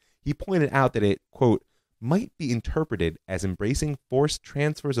 delegate. He pointed out that it, quote, "might be interpreted as embracing forced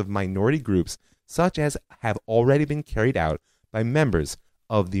transfers of minority groups such as have already been carried out by members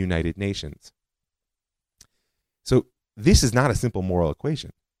of the United Nations." So this is not a simple moral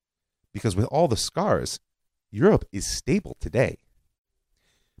equation, because with all the scars, Europe is stable today.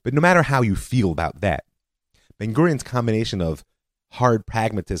 But no matter how you feel about that, Ben-Gurion's combination of hard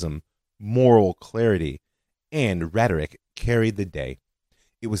pragmatism, moral clarity, and rhetoric carried the day.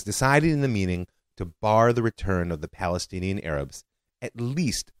 It was decided in the meeting to bar the return of the Palestinian Arabs, at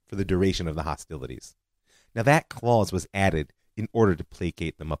least for the duration of the hostilities. Now, that clause was added in order to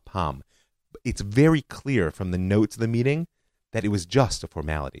placate the Mapam. It's very clear from the notes of the meeting that it was just a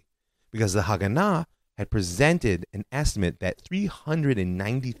formality, because the Haganah had presented an estimate that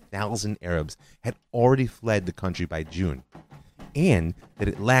 390,000 Arabs had already fled the country by June, and that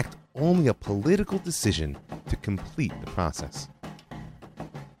it lacked only a political decision to complete the process.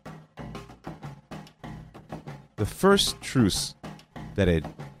 The first truce that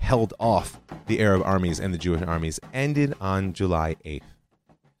had held off the Arab armies and the Jewish armies ended on July 8th.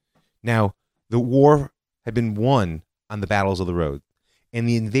 Now, the war had been won on the battles of the road, and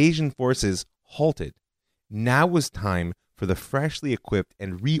the invasion forces halted. Now was time for the freshly equipped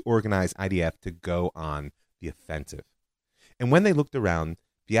and reorganized IDF to go on the offensive. And when they looked around,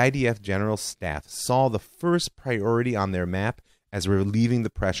 the IDF General Staff saw the first priority on their map as relieving the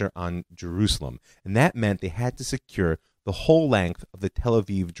pressure on Jerusalem, and that meant they had to secure the whole length of the Tel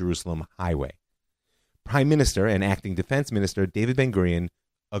Aviv-Jerusalem highway. Prime Minister and Acting Defense Minister David Ben-Gurion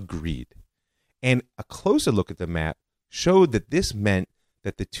agreed. And a closer look at the map showed that this meant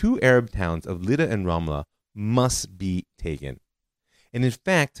that the two Arab towns of Lydda and Ramla must be taken. And in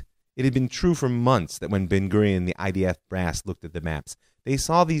fact, it had been true for months that when Ben-Gurion and the IDF brass looked at the maps, they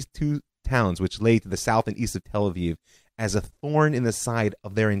saw these two towns, which lay to the south and east of Tel Aviv, as a thorn in the side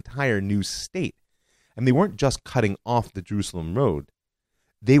of their entire new state. And they weren't just cutting off the Jerusalem road.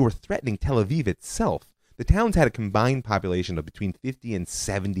 They were threatening Tel Aviv itself. The towns had a combined population of between 50 and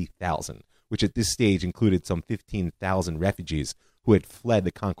 70,000, which at this stage included some 15,000 refugees who had fled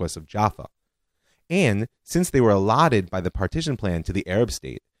the conquest of Jaffa. And since they were allotted by the partition plan to the Arab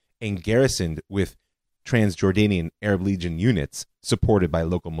state and garrisoned with Transjordanian Arab Legion units supported by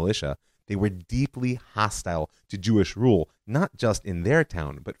local militia, they were deeply hostile to Jewish rule, not just in their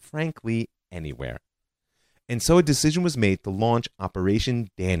town, but frankly, anywhere. And so a decision was made to launch Operation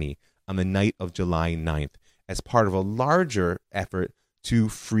Danny on the night of July 9th as part of a larger effort to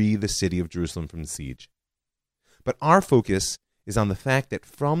free the city of Jerusalem from siege. But our focus is on the fact that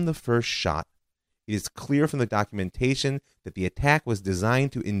from the first shot, it is clear from the documentation that the attack was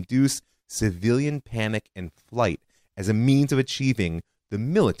designed to induce civilian panic and flight as a means of achieving the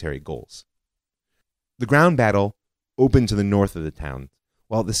military goals. The ground battle opened to the north of the town,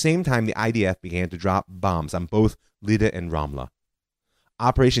 while at the same time the IDF began to drop bombs on both Lydda and Ramla.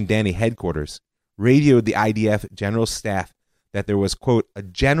 Operation Danny headquarters radioed the IDF General Staff that there was, quote, a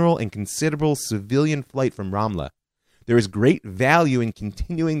general and considerable civilian flight from Ramla. There is great value in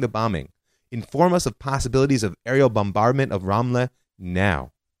continuing the bombing. Inform us of possibilities of aerial bombardment of Ramla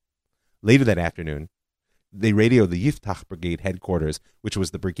now. Later that afternoon, they radioed the Yiftach Brigade headquarters, which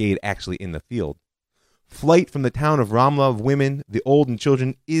was the brigade actually in the field. Flight from the town of Ramla of women, the old and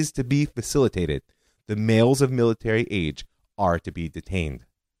children is to be facilitated. The males of military age are to be detained.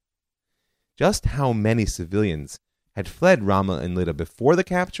 Just how many civilians had fled Ramla and Lydda before the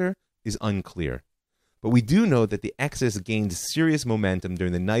capture is unclear. But we do know that the exodus gained serious momentum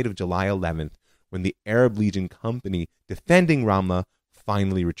during the night of July 11th when the Arab Legion company defending Ramla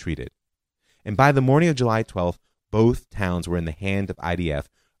finally retreated. And by the morning of July 12th, both towns were in the hand of IDF,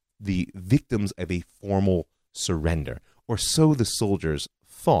 the victims of a formal surrender, or so the soldiers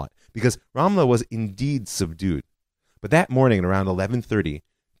thought, because Ramla was indeed subdued. But that morning at around 11:30,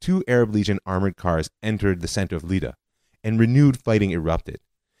 two Arab Legion armored cars entered the center of Lydda, and renewed fighting erupted.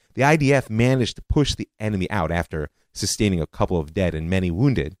 The IDF managed to push the enemy out after sustaining a couple of dead and many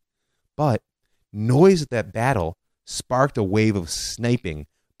wounded, but noise of that battle sparked a wave of sniping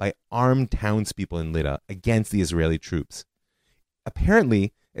by armed townspeople in Lydda against the Israeli troops.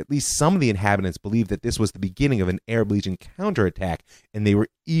 Apparently, at least some of the inhabitants believed that this was the beginning of an Arab Legion counterattack, and they were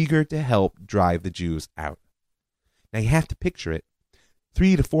eager to help drive the Jews out. Now you have to picture it.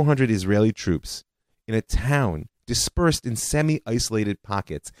 300 to 400 Israeli troops in a town dispersed in semi-isolated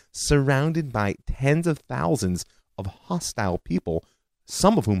pockets, surrounded by tens of thousands of hostile people,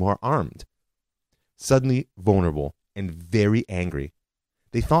 some of whom are armed. Suddenly vulnerable and very angry.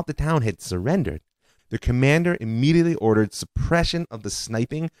 They thought the town had surrendered. Their commander immediately ordered suppression of the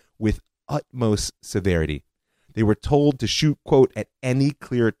sniping with utmost severity. They were told to shoot, quote, at any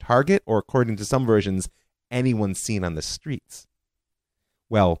clear target, or according to some versions, anyone seen on the streets.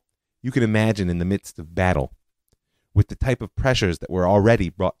 Well, you can imagine in the midst of battle, with the type of pressures that were already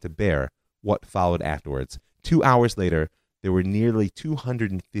brought to bear, what followed afterwards. 2 hours later, there were nearly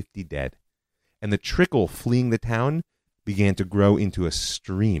 250 dead, and the trickle fleeing the town began to grow into a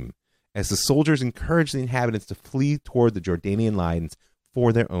stream as the soldiers encouraged the inhabitants to flee toward the Jordanian lines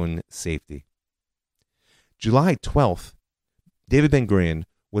for their own safety. July 12th, David Ben-Gurion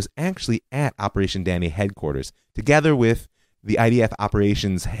was actually at Operation Danny headquarters, together with the IDF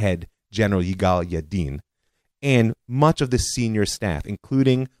operations head, General Yigal Yadin, and much of the senior staff,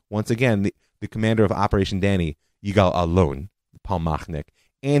 including, once again, the commander of Operation Danny, Yigal Alon, Palmachnik,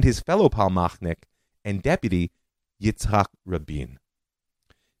 and his fellow Palmachnik and deputy, Yitzhak Rabin.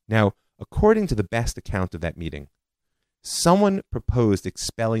 Now, according to the best account of that meeting, someone proposed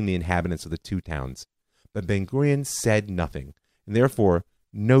expelling the inhabitants of the two towns, but Ben-Gurion said nothing, and therefore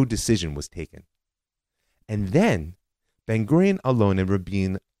no decision was taken. And then Ben-Gurion, Alon, and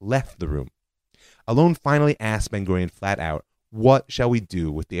Rabin left the room. Alon finally asked Ben-Gurion flat out, "What shall we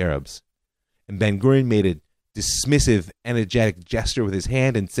do with the Arabs?" And Ben-Gurion made a dismissive, energetic gesture with his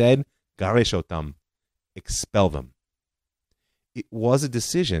hand and said, "Garesh otam," expel them. it was a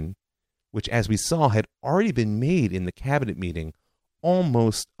decision which, as we saw, had already been made in the cabinet meeting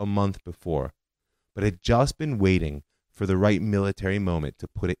almost a month before, but had just been waiting for the right military moment to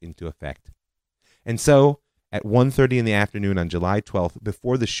put it into effect. And so, at 1:30 in the afternoon on July 12th,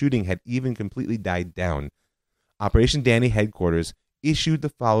 before the shooting had even completely died down, Operation Danny headquarters issued the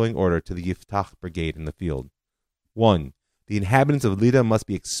following order to the Yiftach Brigade in the field. 1. The inhabitants of Lida must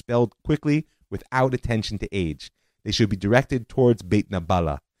be expelled quickly without attention to age. They should be directed towards Beit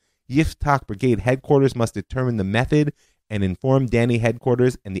Nabala. Yiftach Brigade headquarters must determine the method and inform Danny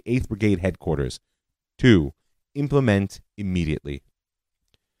headquarters and the 8th Brigade headquarters. 2. Implement immediately.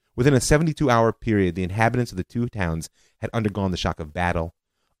 Within a 72-hour period, the inhabitants of the two towns had undergone the shock of battle,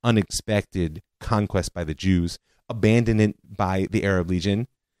 unexpected conquest by the Jews, abandonment by the Arab Legion,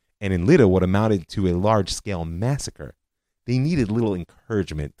 and in Lida what amounted to a large-scale massacre. They needed little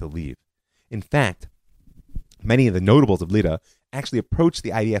encouragement to leave. In fact, many of the notables of Lida actually approached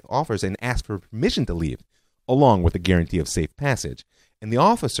the IDF officers and asked for permission to leave, along with a guarantee of safe passage. And the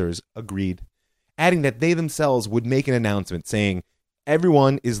officers agreed, adding that they themselves would make an announcement saying,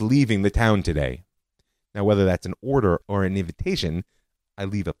 "Everyone is leaving the town today." Now, whether that's an order or an invitation, I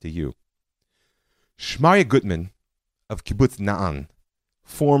leave up to you. Shmarya Gutman of Kibbutz Na'an,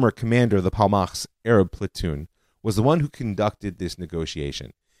 former commander of the Palmach's Arab platoon, was the one who conducted this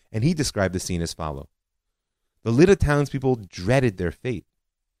negotiation, and he described the scene as follows. The Lida townspeople dreaded their fate.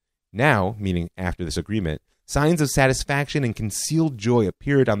 Now, meaning after this agreement, signs of satisfaction and concealed joy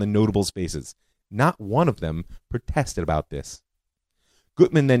appeared on the notables' faces. Not one of them protested about this.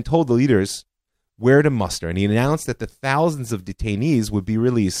 Gutman then told the leaders where to muster, and he announced that the thousands of detainees would be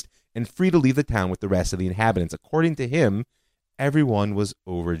released and free to leave the town with the rest of the inhabitants. According to him, everyone was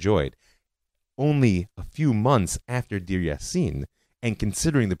overjoyed. Only a few months after Dir Yassin, and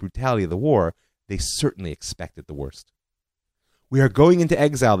considering the brutality of the war, they certainly expected the worst. "We are going into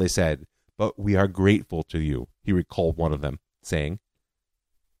exile," they said, "but we are grateful to you," he recalled one of them, saying.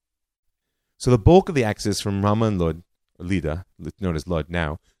 So the bulk of the exodus from Ramah and Lod, or Lida, known as Lod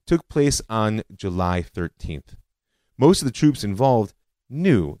now, took place on July 13th. Most of the troops involved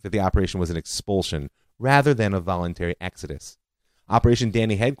knew that the operation was an expulsion rather than a voluntary exodus. Operation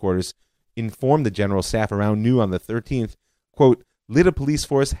Danny headquarters informed the general staff around noon on the 13th, quote, "Lida police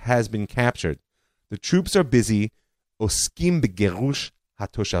force has been captured. The troops are busy, oskim begerush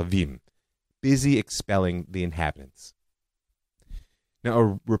hatoshavim, busy expelling the inhabitants." Now,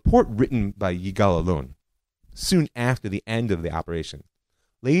 a report written by Yigal Allon, soon after the end of the operation,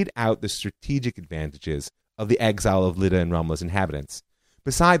 laid out the strategic advantages of the exile of Lida and Ramlah's inhabitants,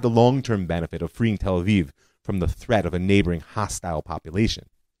 beside the long-term benefit of freeing Tel Aviv from the threat of a neighboring hostile population.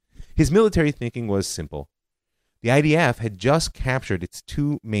 His military thinking was simple. The IDF had just captured its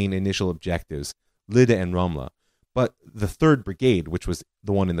two main initial objectives, Lida and Ramlah, but the 3rd Brigade, which was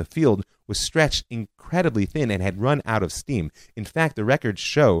the one in the field, was stretched incredibly thin and had run out of steam. In fact, the records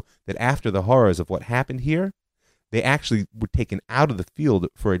show that after the horrors of what happened here, they actually were taken out of the field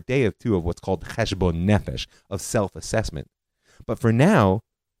for a day or two of what's called cheshbon nefesh, of self-assessment. But for now,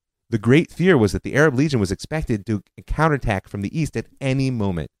 the great fear was that the Arab Legion was expected to counterattack from the east at any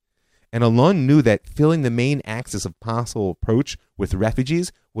moment. And Allon knew that filling the main axis of possible approach with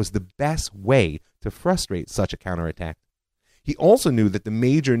refugees was the best way to frustrate such a counterattack. He also knew that the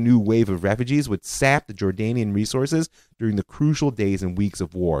major new wave of refugees would sap the Jordanian resources during the crucial days and weeks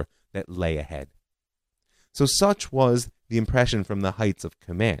of war that lay ahead. So such was the impression from the heights of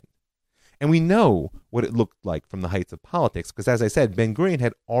command. And we know what it looked like from the heights of politics, because as I said, Ben-Gurion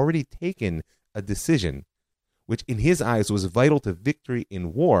had already taken a decision which in his eyes was vital to victory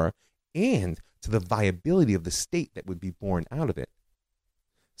in war and to the viability of the state that would be born out of it.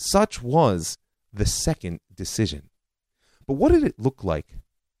 Such was the second decision. But what did it look like,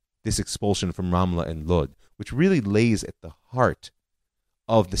 this expulsion from Ramlah and Lod, which really lays at the heart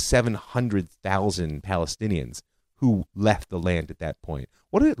of the 700,000 Palestinians who left the land at that point?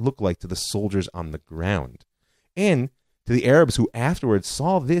 What did it look like to the soldiers on the ground? And to the Arabs who afterwards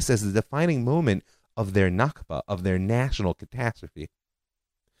saw this as the defining moment of their Nakba, of their national catastrophe?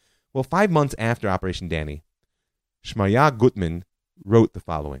 Well, 5 months after Operation Danny, Shmarya Gutman wrote the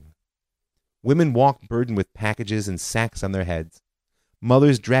following. Women walked burdened with packages and sacks on their heads.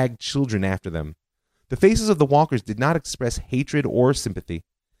 Mothers dragged children after them. The faces of the walkers did not express hatred or sympathy.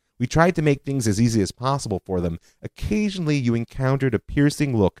 We tried to make things as easy as possible for them. Occasionally you encountered a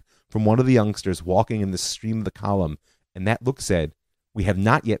piercing look from one of the youngsters walking in the stream of the column, and that look said, "We have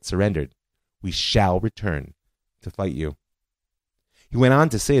not yet surrendered. We shall return to fight you." He went on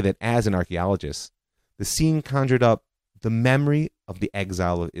to say that as an archaeologist, the scene conjured up the memory of the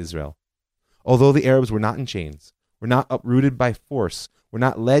exile of Israel. Although the Arabs were not in chains were not uprooted by force, were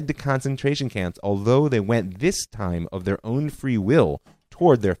not led to concentration camps, although they went this time of their own free will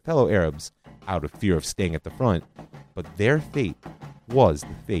toward their fellow Arabs out of fear of staying at the front, but their fate was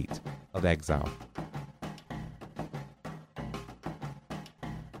the fate of exile.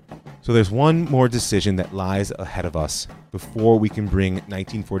 So there's one more decision that lies ahead of us before we can bring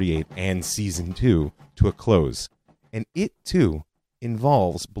 1948 and Season 2 to a close, and it, too,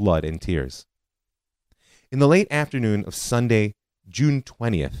 involves blood and tears. In the late afternoon of Sunday, June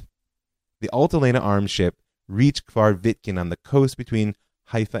 20th, the Altalena armed ship reached Kfar Vitkin on the coast between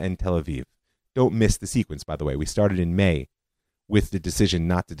Haifa and Tel Aviv. Don't miss the sequence, by the way. We started in May with the decision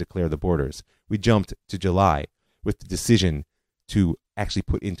not to declare the borders. We jumped to July with the decision to actually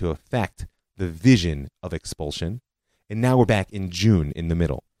put into effect the vision of expulsion. And now we're back in June in the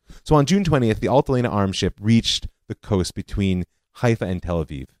middle. So on June 20th, the Altalena armed ship reached the coast between Haifa and Tel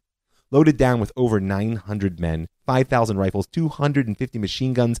Aviv. Loaded down with over 900 men, 5,000 rifles, 250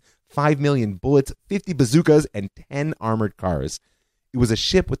 machine guns, 5 million bullets, 50 bazookas, and 10 armored cars. It was a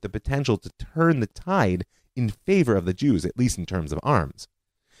ship with the potential to turn the tide in favor of the Jews, at least in terms of arms.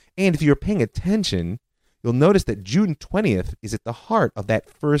 And if you're paying attention, you'll notice that June 20th is at the heart of that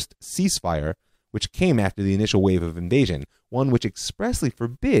first ceasefire, which came after the initial wave of invasion, one which expressly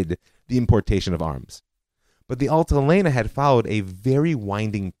forbid the importation of arms. But the Altalena had followed a very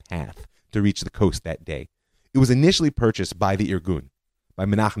winding path to reach the coast that day. It was initially purchased by the Irgun, by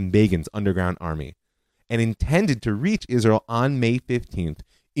Menachem Begin's underground army, and intended to reach Israel on May 15th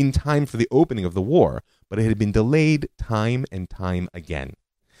in time for the opening of the war, but it had been delayed time and time again.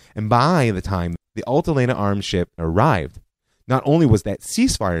 And by the time the Altalena armed ship arrived, not only was that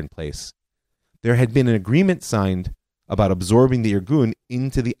ceasefire in place, there had been an agreement signed about absorbing the Irgun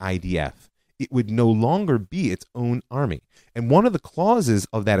into the IDF. It would no longer be its own army. And one of the clauses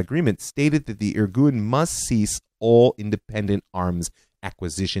of that agreement stated that the Irgun must cease all independent arms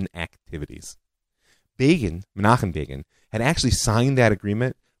acquisition activities. Begin, Menachem Begin, had actually signed that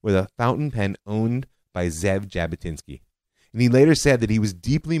agreement with a fountain pen owned by Zev Jabotinsky. And he later said that he was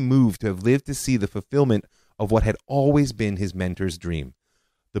deeply moved to have lived to see the fulfillment of what had always been his mentor's dream,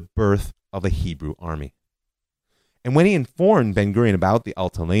 the birth of a Hebrew army. And when he informed Ben-Gurion about the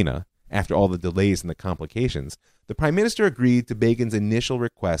Altalena, after all the delays and the complications, the Prime Minister agreed to Begin's initial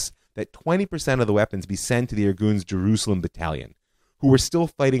request that 20% of the weapons be sent to the Irgun's Jerusalem battalion, who were still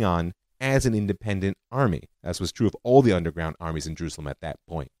fighting on as an independent army, as was true of all the underground armies in Jerusalem at that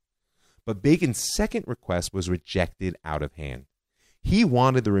point. But Begin's second request was rejected out of hand. He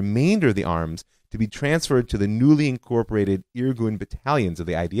wanted the remainder of the arms to be transferred to the newly incorporated Irgun battalions of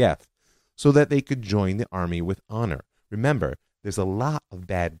the IDF so that they could join the army with honor. Remember, there's a lot of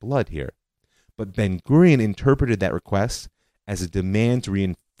bad blood here. But Ben-Gurion interpreted that request as a demand to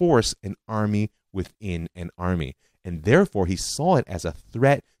reinforce an army within an army, and therefore he saw it as a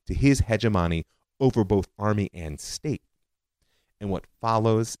threat to his hegemony over both army and state. And what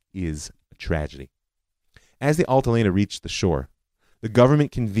follows is a tragedy. As the Altalena reached the shore, the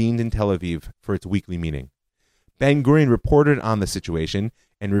government convened in Tel Aviv for its weekly meeting. Ben-Gurion reported on the situation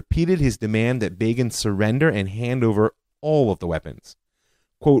and repeated his demand that Begin surrender and hand over all of the weapons.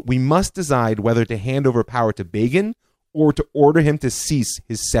 Quote, "We must decide whether to hand over power to Begin or to order him to cease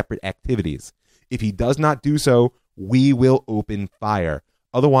his separate activities. If he does not do so, we will open fire.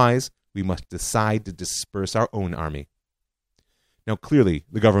 Otherwise, we must decide to disperse our own army." Now, clearly,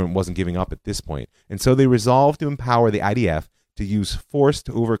 the government wasn't giving up at this point, and so they resolved to empower the IDF to use force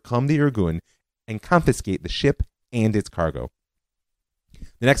to overcome the Irgun and confiscate the ship and its cargo.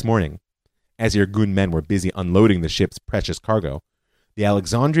 The next morning, as the Irgun men were busy unloading the ship's precious cargo, the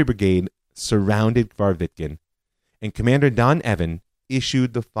Alexandria Brigade surrounded Kfar Vitkin, and Commander Don Evan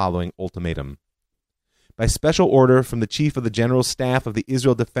issued the following ultimatum. By special order from the Chief of the General Staff of the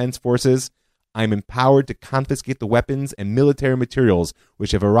Israel Defense Forces, I am empowered to confiscate the weapons and military materials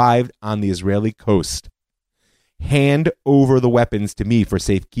which have arrived on the Israeli coast. Hand over the weapons to me for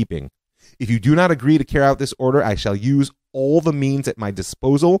safekeeping. If you do not agree to carry out this order, I shall use all the means at my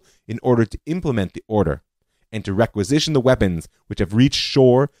disposal in order to implement the order, and to requisition the weapons which have reached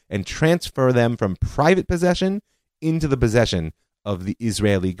shore and transfer them from private possession into the possession of the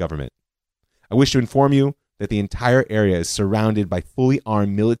Israeli government. I wish to inform you that the entire area is surrounded by fully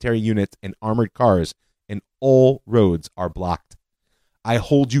armed military units and armored cars, and all roads are blocked. I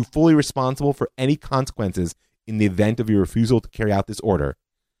hold you fully responsible for any consequences in the event of your refusal to carry out this order.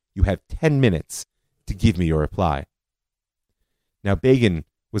 You have 10 minutes to give me your reply. Now, Begin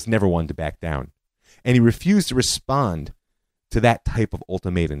was never one to back down, and he refused to respond to that type of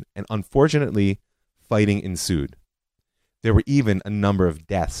ultimatum, and unfortunately, fighting ensued. There were even a number of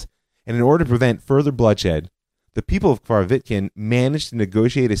deaths, and in order to prevent further bloodshed, the people of Kfar Vitkin managed to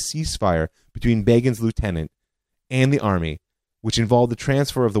negotiate a ceasefire between Begin's lieutenant and the army, which involved the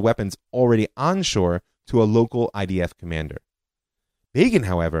transfer of the weapons already onshore to a local IDF commander. Begin,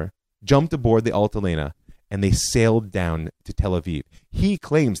 however, jumped aboard the Altalena, and they sailed down to Tel Aviv. He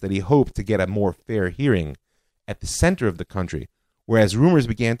claims that he hoped to get a more fair hearing at the center of the country, whereas rumors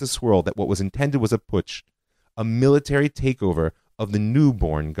began to swirl that what was intended was a putsch, a military takeover of the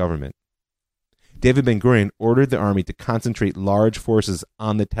newborn government. David Ben-Gurion ordered the army to concentrate large forces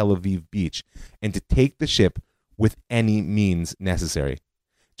on the Tel Aviv beach and to take the ship with any means necessary.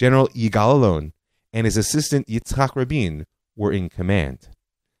 General Yigal Allon and his assistant Yitzhak Rabin were in command.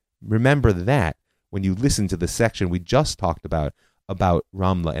 Remember that when you listen to the section we just talked about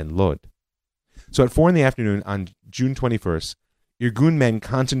Ramla and Lod. So at 4 in the afternoon on June 21st, Irgun men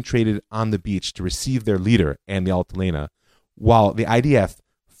concentrated on the beach to receive their leader and the Altalena, while the IDF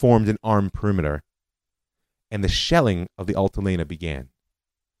formed an armed perimeter, and the shelling of the Altalena began.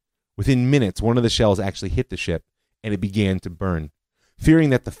 Within minutes, one of the shells actually hit the ship, and it began to burn. Fearing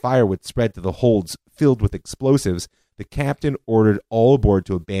that the fire would spread to the holds filled with explosives, the captain ordered all aboard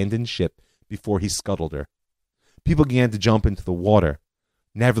to abandon ship before he scuttled her. People began to jump into the water.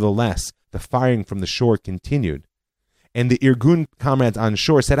 Nevertheless, the firing from the shore continued, and the Irgun comrades on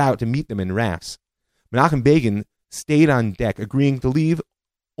shore set out to meet them in rafts. Menachem Begin stayed on deck, agreeing to leave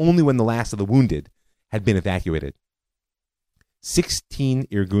only when the last of the wounded had been evacuated. 16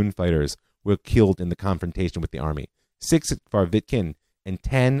 Irgun fighters were killed in the confrontation with the army, 6 at Kfar Vitkin and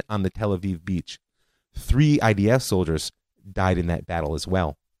 10 on the Tel Aviv beach. 3 IDF soldiers died in that battle as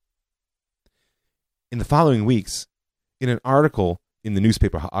well. In the following weeks, in an article in the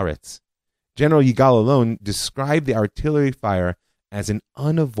newspaper Haaretz, General Yigal Allon described the artillery fire as an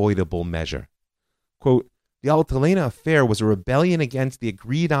unavoidable measure. Quote, "The Altalena affair was a rebellion against the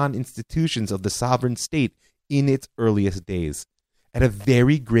agreed-on institutions of the sovereign state in its earliest days, at a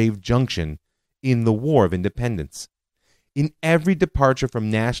very grave junction in the War of Independence. In every departure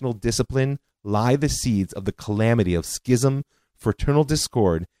from national discipline lie the seeds of the calamity of schism, fraternal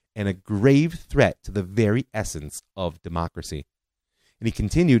discord, and a grave threat to the very essence of democracy." And he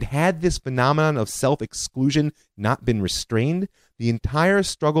continued, had this phenomenon of self-exclusion not been restrained, the entire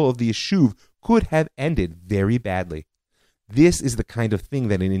struggle of the Yishuv could have ended very badly. This is the kind of thing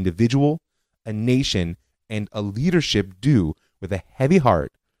that an individual, a nation, and a leadership do with a heavy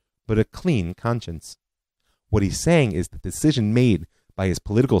heart, but a clean conscience. What he's saying is the decision made by his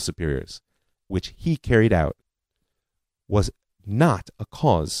political superiors, which he carried out, was not a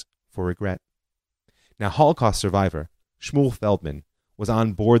cause for regret. Now, Holocaust survivor Shmuel Feldman was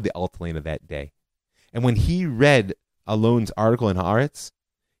on board the Altalena that day, and when he read Allon's article in Haaretz,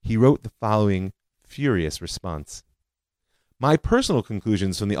 he wrote the following furious response. "My personal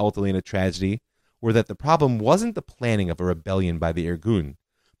conclusions from the Altalena tragedy were that the problem wasn't the planning of a rebellion by the Irgun,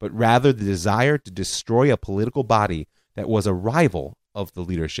 but rather the desire to destroy a political body that was a rival of the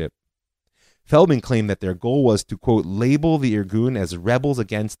leadership. Feldman claimed that their goal was to, quote, label the Irgun as rebels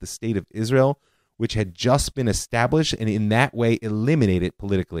against the state of Israel, which had just been established, and in that way eliminate it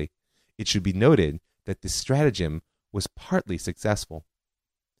politically. It should be noted that this stratagem was partly successful."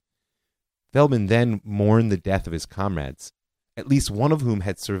 Feldman then mourned the death of his comrades, at least one of whom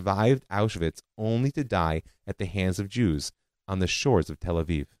had survived Auschwitz only to die at the hands of Jews on the shores of Tel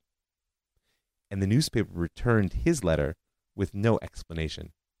Aviv. And the newspaper returned his letter with no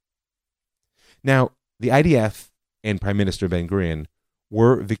explanation. Now, the IDF and Prime Minister Ben-Gurion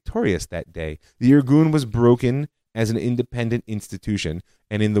were victorious that day. The Irgun was broken as an independent institution,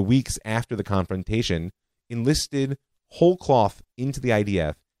 and in the weeks after the confrontation, enlisted whole cloth into the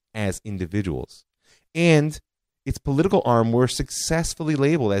IDF as individuals. And its political arm were successfully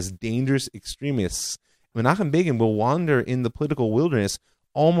labeled as dangerous extremists. Menachem Begin will wander in the political wilderness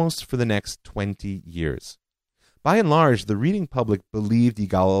almost for the next 20 years. By and large, the reading public believed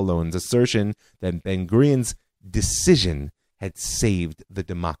Yigal Allon's assertion that Ben-Gurion's decision had saved the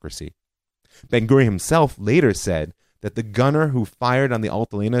democracy. Ben-Gurion himself later said that the gunner who fired on the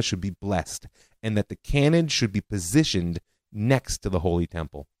Altalena should be blessed, and that the cannon should be positioned next to the Holy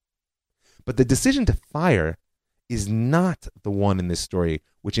Temple. But the decision to fire is not the one in this story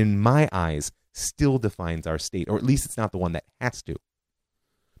which, in my eyes, still defines our state, or at least it's not the one that has to.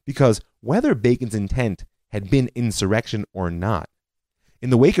 Because whether Begin's intent had been insurrection or not, in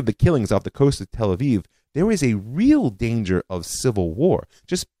the wake of the killings off the coast of Tel Aviv, there is a real danger of civil war.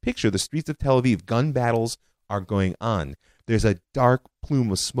 Just picture the streets of Tel Aviv. Gun battles are going on. There's a dark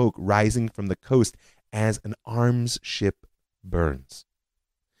plume of smoke rising from the coast as an arms ship burns.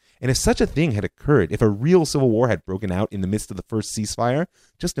 And if such a thing had occurred, if a real civil war had broken out in the midst of the first ceasefire,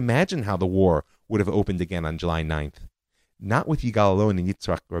 just imagine how the war would have opened again on July 9th. Not with Yigal Allon and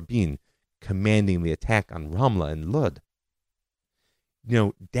Yitzhak Rabin commanding the attack on Ramla and Lud.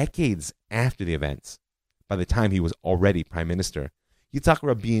 Decades after the events, by the time he was already prime minister, Yitzhak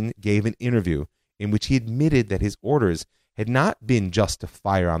Rabin gave an interview in which he admitted that his orders had not been just to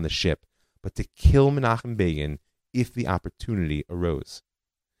fire on the ship, but to kill Menachem Begin if the opportunity arose.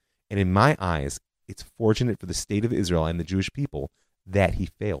 And in my eyes, it's fortunate for the state of Israel and the Jewish people that he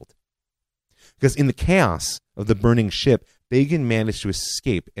failed. Because in the chaos of the burning ship, Begin managed to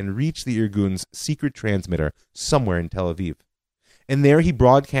escape and reach the Irgun's secret transmitter somewhere in Tel Aviv. And there he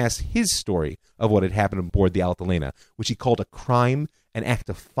broadcast his story of what had happened aboard the Altalena, which he called a crime, an act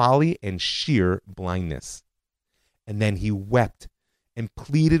of folly and sheer blindness. And then he wept and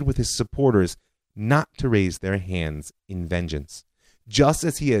pleaded with his supporters not to raise their hands in vengeance, just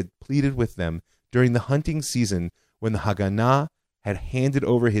as he had pleaded with them during the hunting season when the Haganah had handed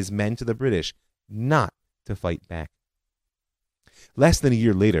over his men to the British not to fight back. Less than a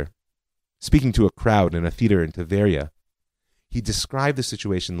year later, speaking to a crowd in a theater in Tveria, he described the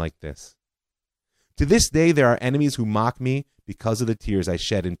situation like this. To this day, there are enemies who mock me because of the tears I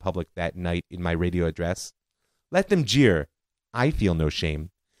shed in public that night in my radio address. Let them jeer. I feel no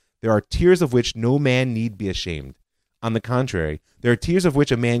shame. There are tears of which no man need be ashamed. On the contrary, there are tears of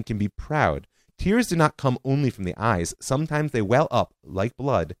which a man can be proud. Tears do not come only from the eyes. Sometimes they well up, like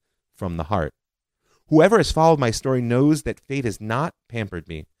blood, from the heart. Whoever has followed my story knows that fate has not pampered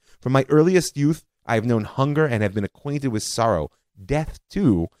me. From my earliest youth, I have known hunger and have been acquainted with sorrow. Death,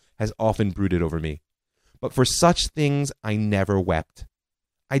 too, has often brooded over me. But for such things I never wept.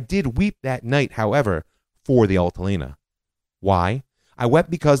 I did weep that night, however, for the Altalena. Why? I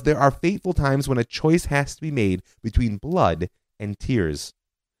wept because there are fateful times when a choice has to be made between blood and tears.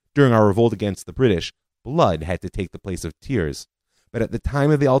 During our revolt against the British, blood had to take the place of tears. But at the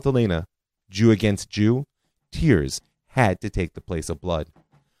time of the Altalena, Jew against Jew, tears had to take the place of blood.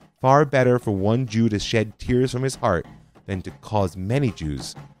 Far better for one Jew to shed tears from his heart than to cause many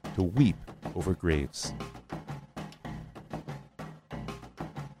Jews to weep over graves.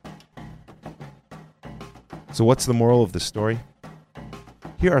 So what's the moral of the story?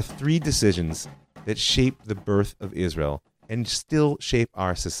 Here are 3 decisions that shaped the birth of Israel and still shape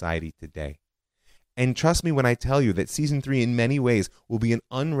our society today. And trust me when I tell you that Season 3 in many ways will be an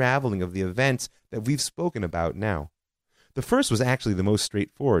unraveling of the events that we've spoken about now. The first was actually the most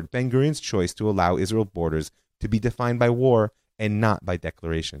straightforward, Ben-Gurion's choice to allow Israel borders to be defined by war and not by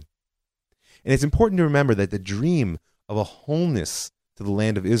declaration. And it's important to remember that the dream of a wholeness to the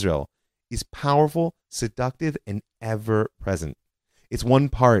land of Israel is powerful, seductive, and ever-present. It's one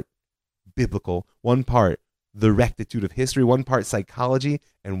part biblical, one part the rectitude of history, one part psychology,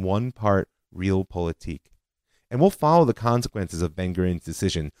 and one part realpolitik. And we'll follow the consequences of Ben-Gurion's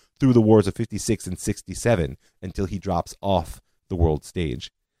decision through the wars of 56 and 67 until he drops off the world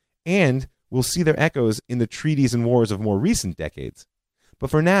stage. And we'll see their echoes in the treaties and wars of more recent decades. But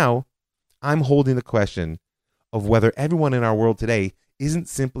for now, I'm holding the question of whether everyone in our world today isn't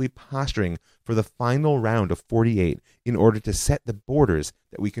simply posturing for the final round of 48 in order to set the borders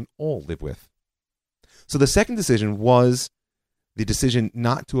that we can all live with. So the second decision was the decision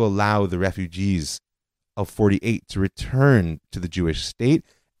not to allow the refugees of 48 to return to the Jewish state,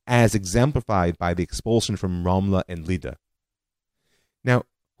 as exemplified by the expulsion from Ramla and Lida. Now,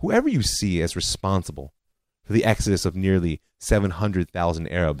 whoever you see as responsible for the exodus of nearly 700,000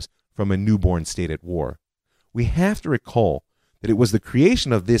 Arabs from a newborn state at war, we have to recall that it was the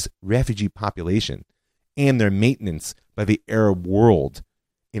creation of this refugee population and their maintenance by the Arab world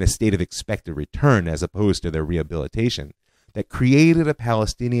in a state of expected return as opposed to their rehabilitation that created a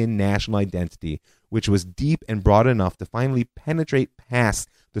Palestinian national identity which was deep and broad enough to finally penetrate past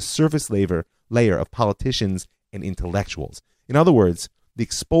the surface layer of politicians and intellectuals. In other words, the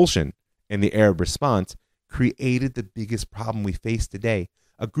expulsion and the Arab response created the biggest problem we face today,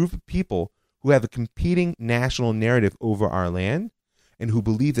 a group of people who have a competing national narrative over our land and who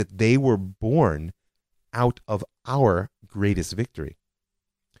believe that they were born out of our greatest victory.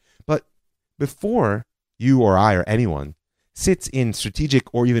 But before you or I or anyone sits in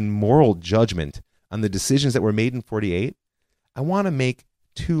strategic or even moral judgment on the decisions that were made in 48, I want to make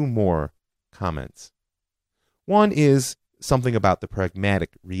 2 more comments. One is something about the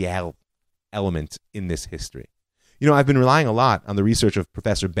pragmatic, real element in this history. You know, I've been relying a lot on the research of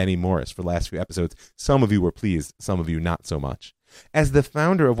Professor Benny Morris for the last few episodes. Some of you were pleased, some of you not so much. As the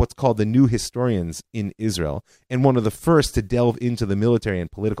founder of what's called the New Historians in Israel, and one of the first to delve into the military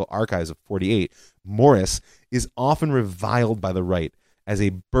and political archives of 48, Morris is often reviled by the right as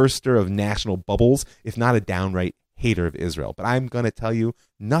a burster of national bubbles, if not a downright hater of Israel. But I'm going to tell you,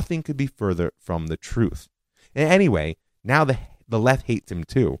 nothing could be further from the truth. And anyway, now the left hates him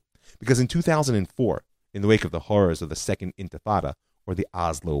too, because in 2004, in the wake of the horrors of the Second Intifada, or the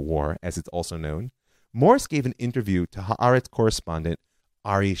Oslo War, as it's also known, Morris gave an interview to Haaretz correspondent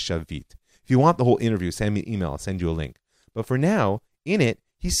Ari Shavit. If you want the whole interview, send me an email. I'll send you a link. But for now, in it,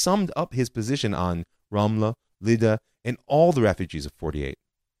 he summed up his position on Ramla, Lida, and all the refugees of 48.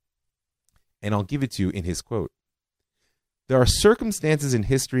 And I'll give it to you in his quote. There are circumstances in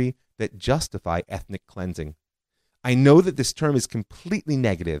history that justify ethnic cleansing. I know that this term is completely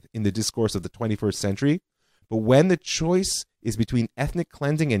negative in the discourse of the 21st century, but when the choice is between ethnic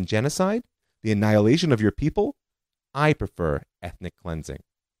cleansing and genocide, the annihilation of your people, I prefer ethnic cleansing.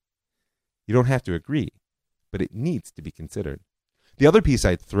 You don't have to agree, but it needs to be considered. The other piece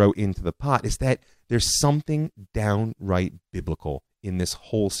I'd throw into the pot is that there's something downright biblical in this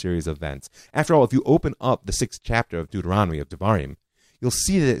whole series of events. After all, if you open up the 6th chapter of Deuteronomy, of Devarim, you'll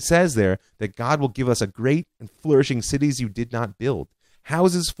see that it says there that God will give us a great and flourishing cities you did not build,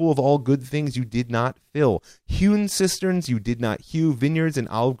 houses full of all good things you did not fill, hewn cisterns you did not hew, vineyards and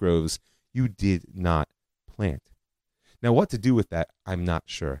olive groves you did not plant. Now, what to do with that, I'm not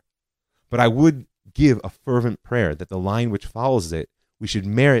sure. But I would give a fervent prayer that the line which follows it, we should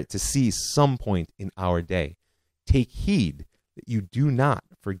merit to see some point in our day. Take heed that you do not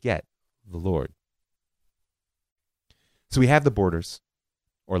forget the Lord. So we have the borders,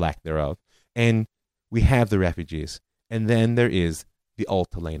 or lack thereof, and we have the refugees, and then there is the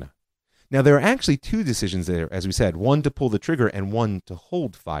Altalena. Now, there are actually two decisions there, as we said, one to pull the trigger and one to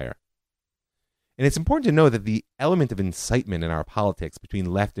hold fire. And it's important to know that the element of incitement in our politics between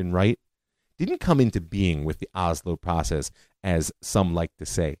left and right didn't come into being with the Oslo process, as some like to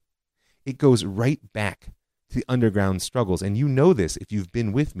say. It goes right back to the underground struggles, and you know this if you've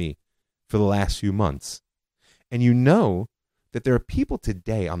been with me for the last few months. And you know that there are people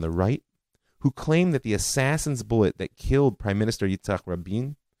today on the right who claim that the assassin's bullet that killed Prime Minister Yitzhak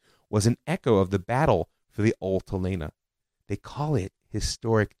Rabin was an echo of the battle for the Altalena. They call it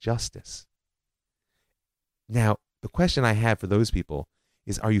historic justice. Now, the question I have for those people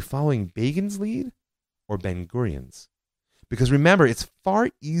is, are you following Begin's lead or Ben-Gurion's? Because remember, it's far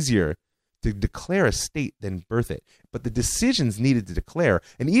easier to declare a state than birth it. But the decisions needed to declare,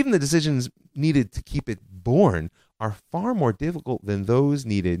 and even the decisions needed to keep it born, are far more difficult than those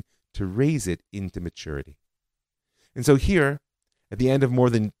needed to raise it into maturity. And so here, at the end of more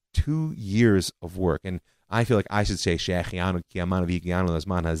than 2 years of work, and I feel like I should say,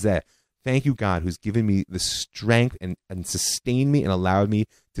 thank you, God, who's given me the strength and sustained me and allowed me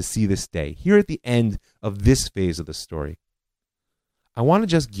to see this day. Here at the end of this phase of the story, I want to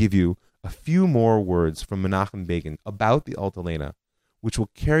just give you a few more words from Menachem Begin about the Altalena, which will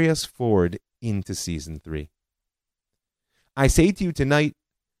carry us forward into season 3. I say to you tonight,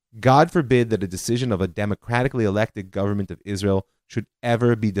 God forbid that a decision of a democratically elected government of Israel should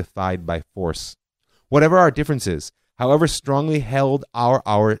ever be defied by force. Whatever our differences, however strongly held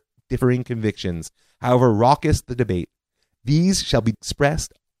our differing convictions, however raucous the debate, these shall be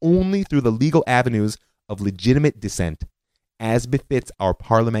expressed only through the legal avenues of legitimate dissent, as befits our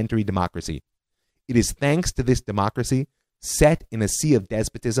parliamentary democracy. It is thanks to this democracy, set in a sea of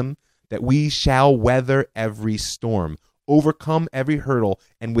despotism, that we shall weather every storm, overcome every hurdle,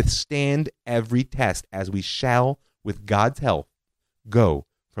 and withstand every test, as we shall, with God's help, go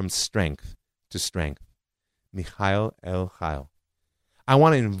from strength to strength. Michael El Chayil. I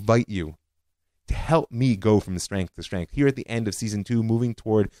want to invite you to help me go from strength to strength. Here at the end of season 2, moving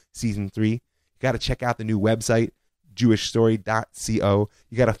toward season 3, you got to check out the new website, jewishstory.co.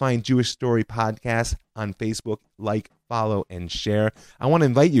 You got to find Jewish Story Podcast on Facebook, like, follow, and share. I want to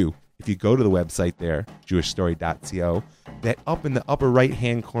invite you, if you go to the website there, jewishstory.co, that up in the upper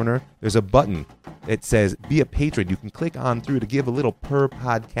right-hand corner, there's a button that says Be a Patron. You can click on through to give a little per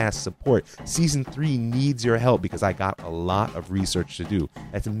podcast support. Season 3 needs your help because I got a lot of research to do.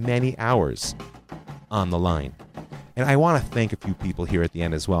 That's many hours on the line. And I want to thank a few people here at the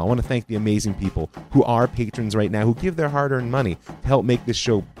end as well. I want to thank the amazing people who are patrons right now, who give their hard-earned money to help make this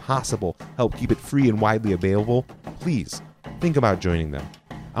show possible, help keep it free and widely available. Please, think about joining them.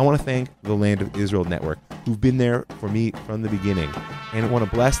 I want to thank the Land of Israel Network, who've been there for me from the beginning. And I want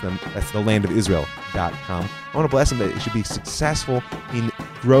to bless them. That's thelandofisrael.com. I want to bless them that it should be successful in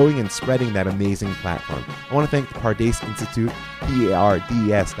growing and spreading that amazing platform. I want to thank the Pardes Institute, pardes.org.il,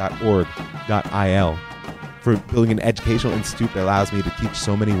 for building an educational institute that allows me to teach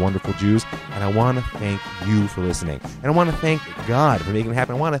so many wonderful Jews. And I want to thank you for listening. And I want to thank God for making it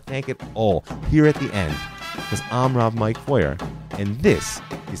happen. I want to thank it all here at the end, because I'm Rav Mike Feuer, And this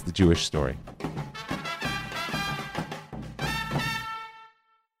is The Jewish Story.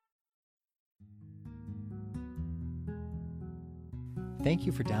 Thank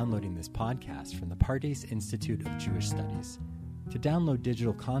you for downloading this podcast from the Pardes Institute of Jewish Studies. To download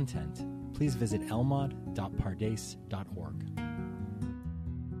digital content, please visit elmad.pardes.org.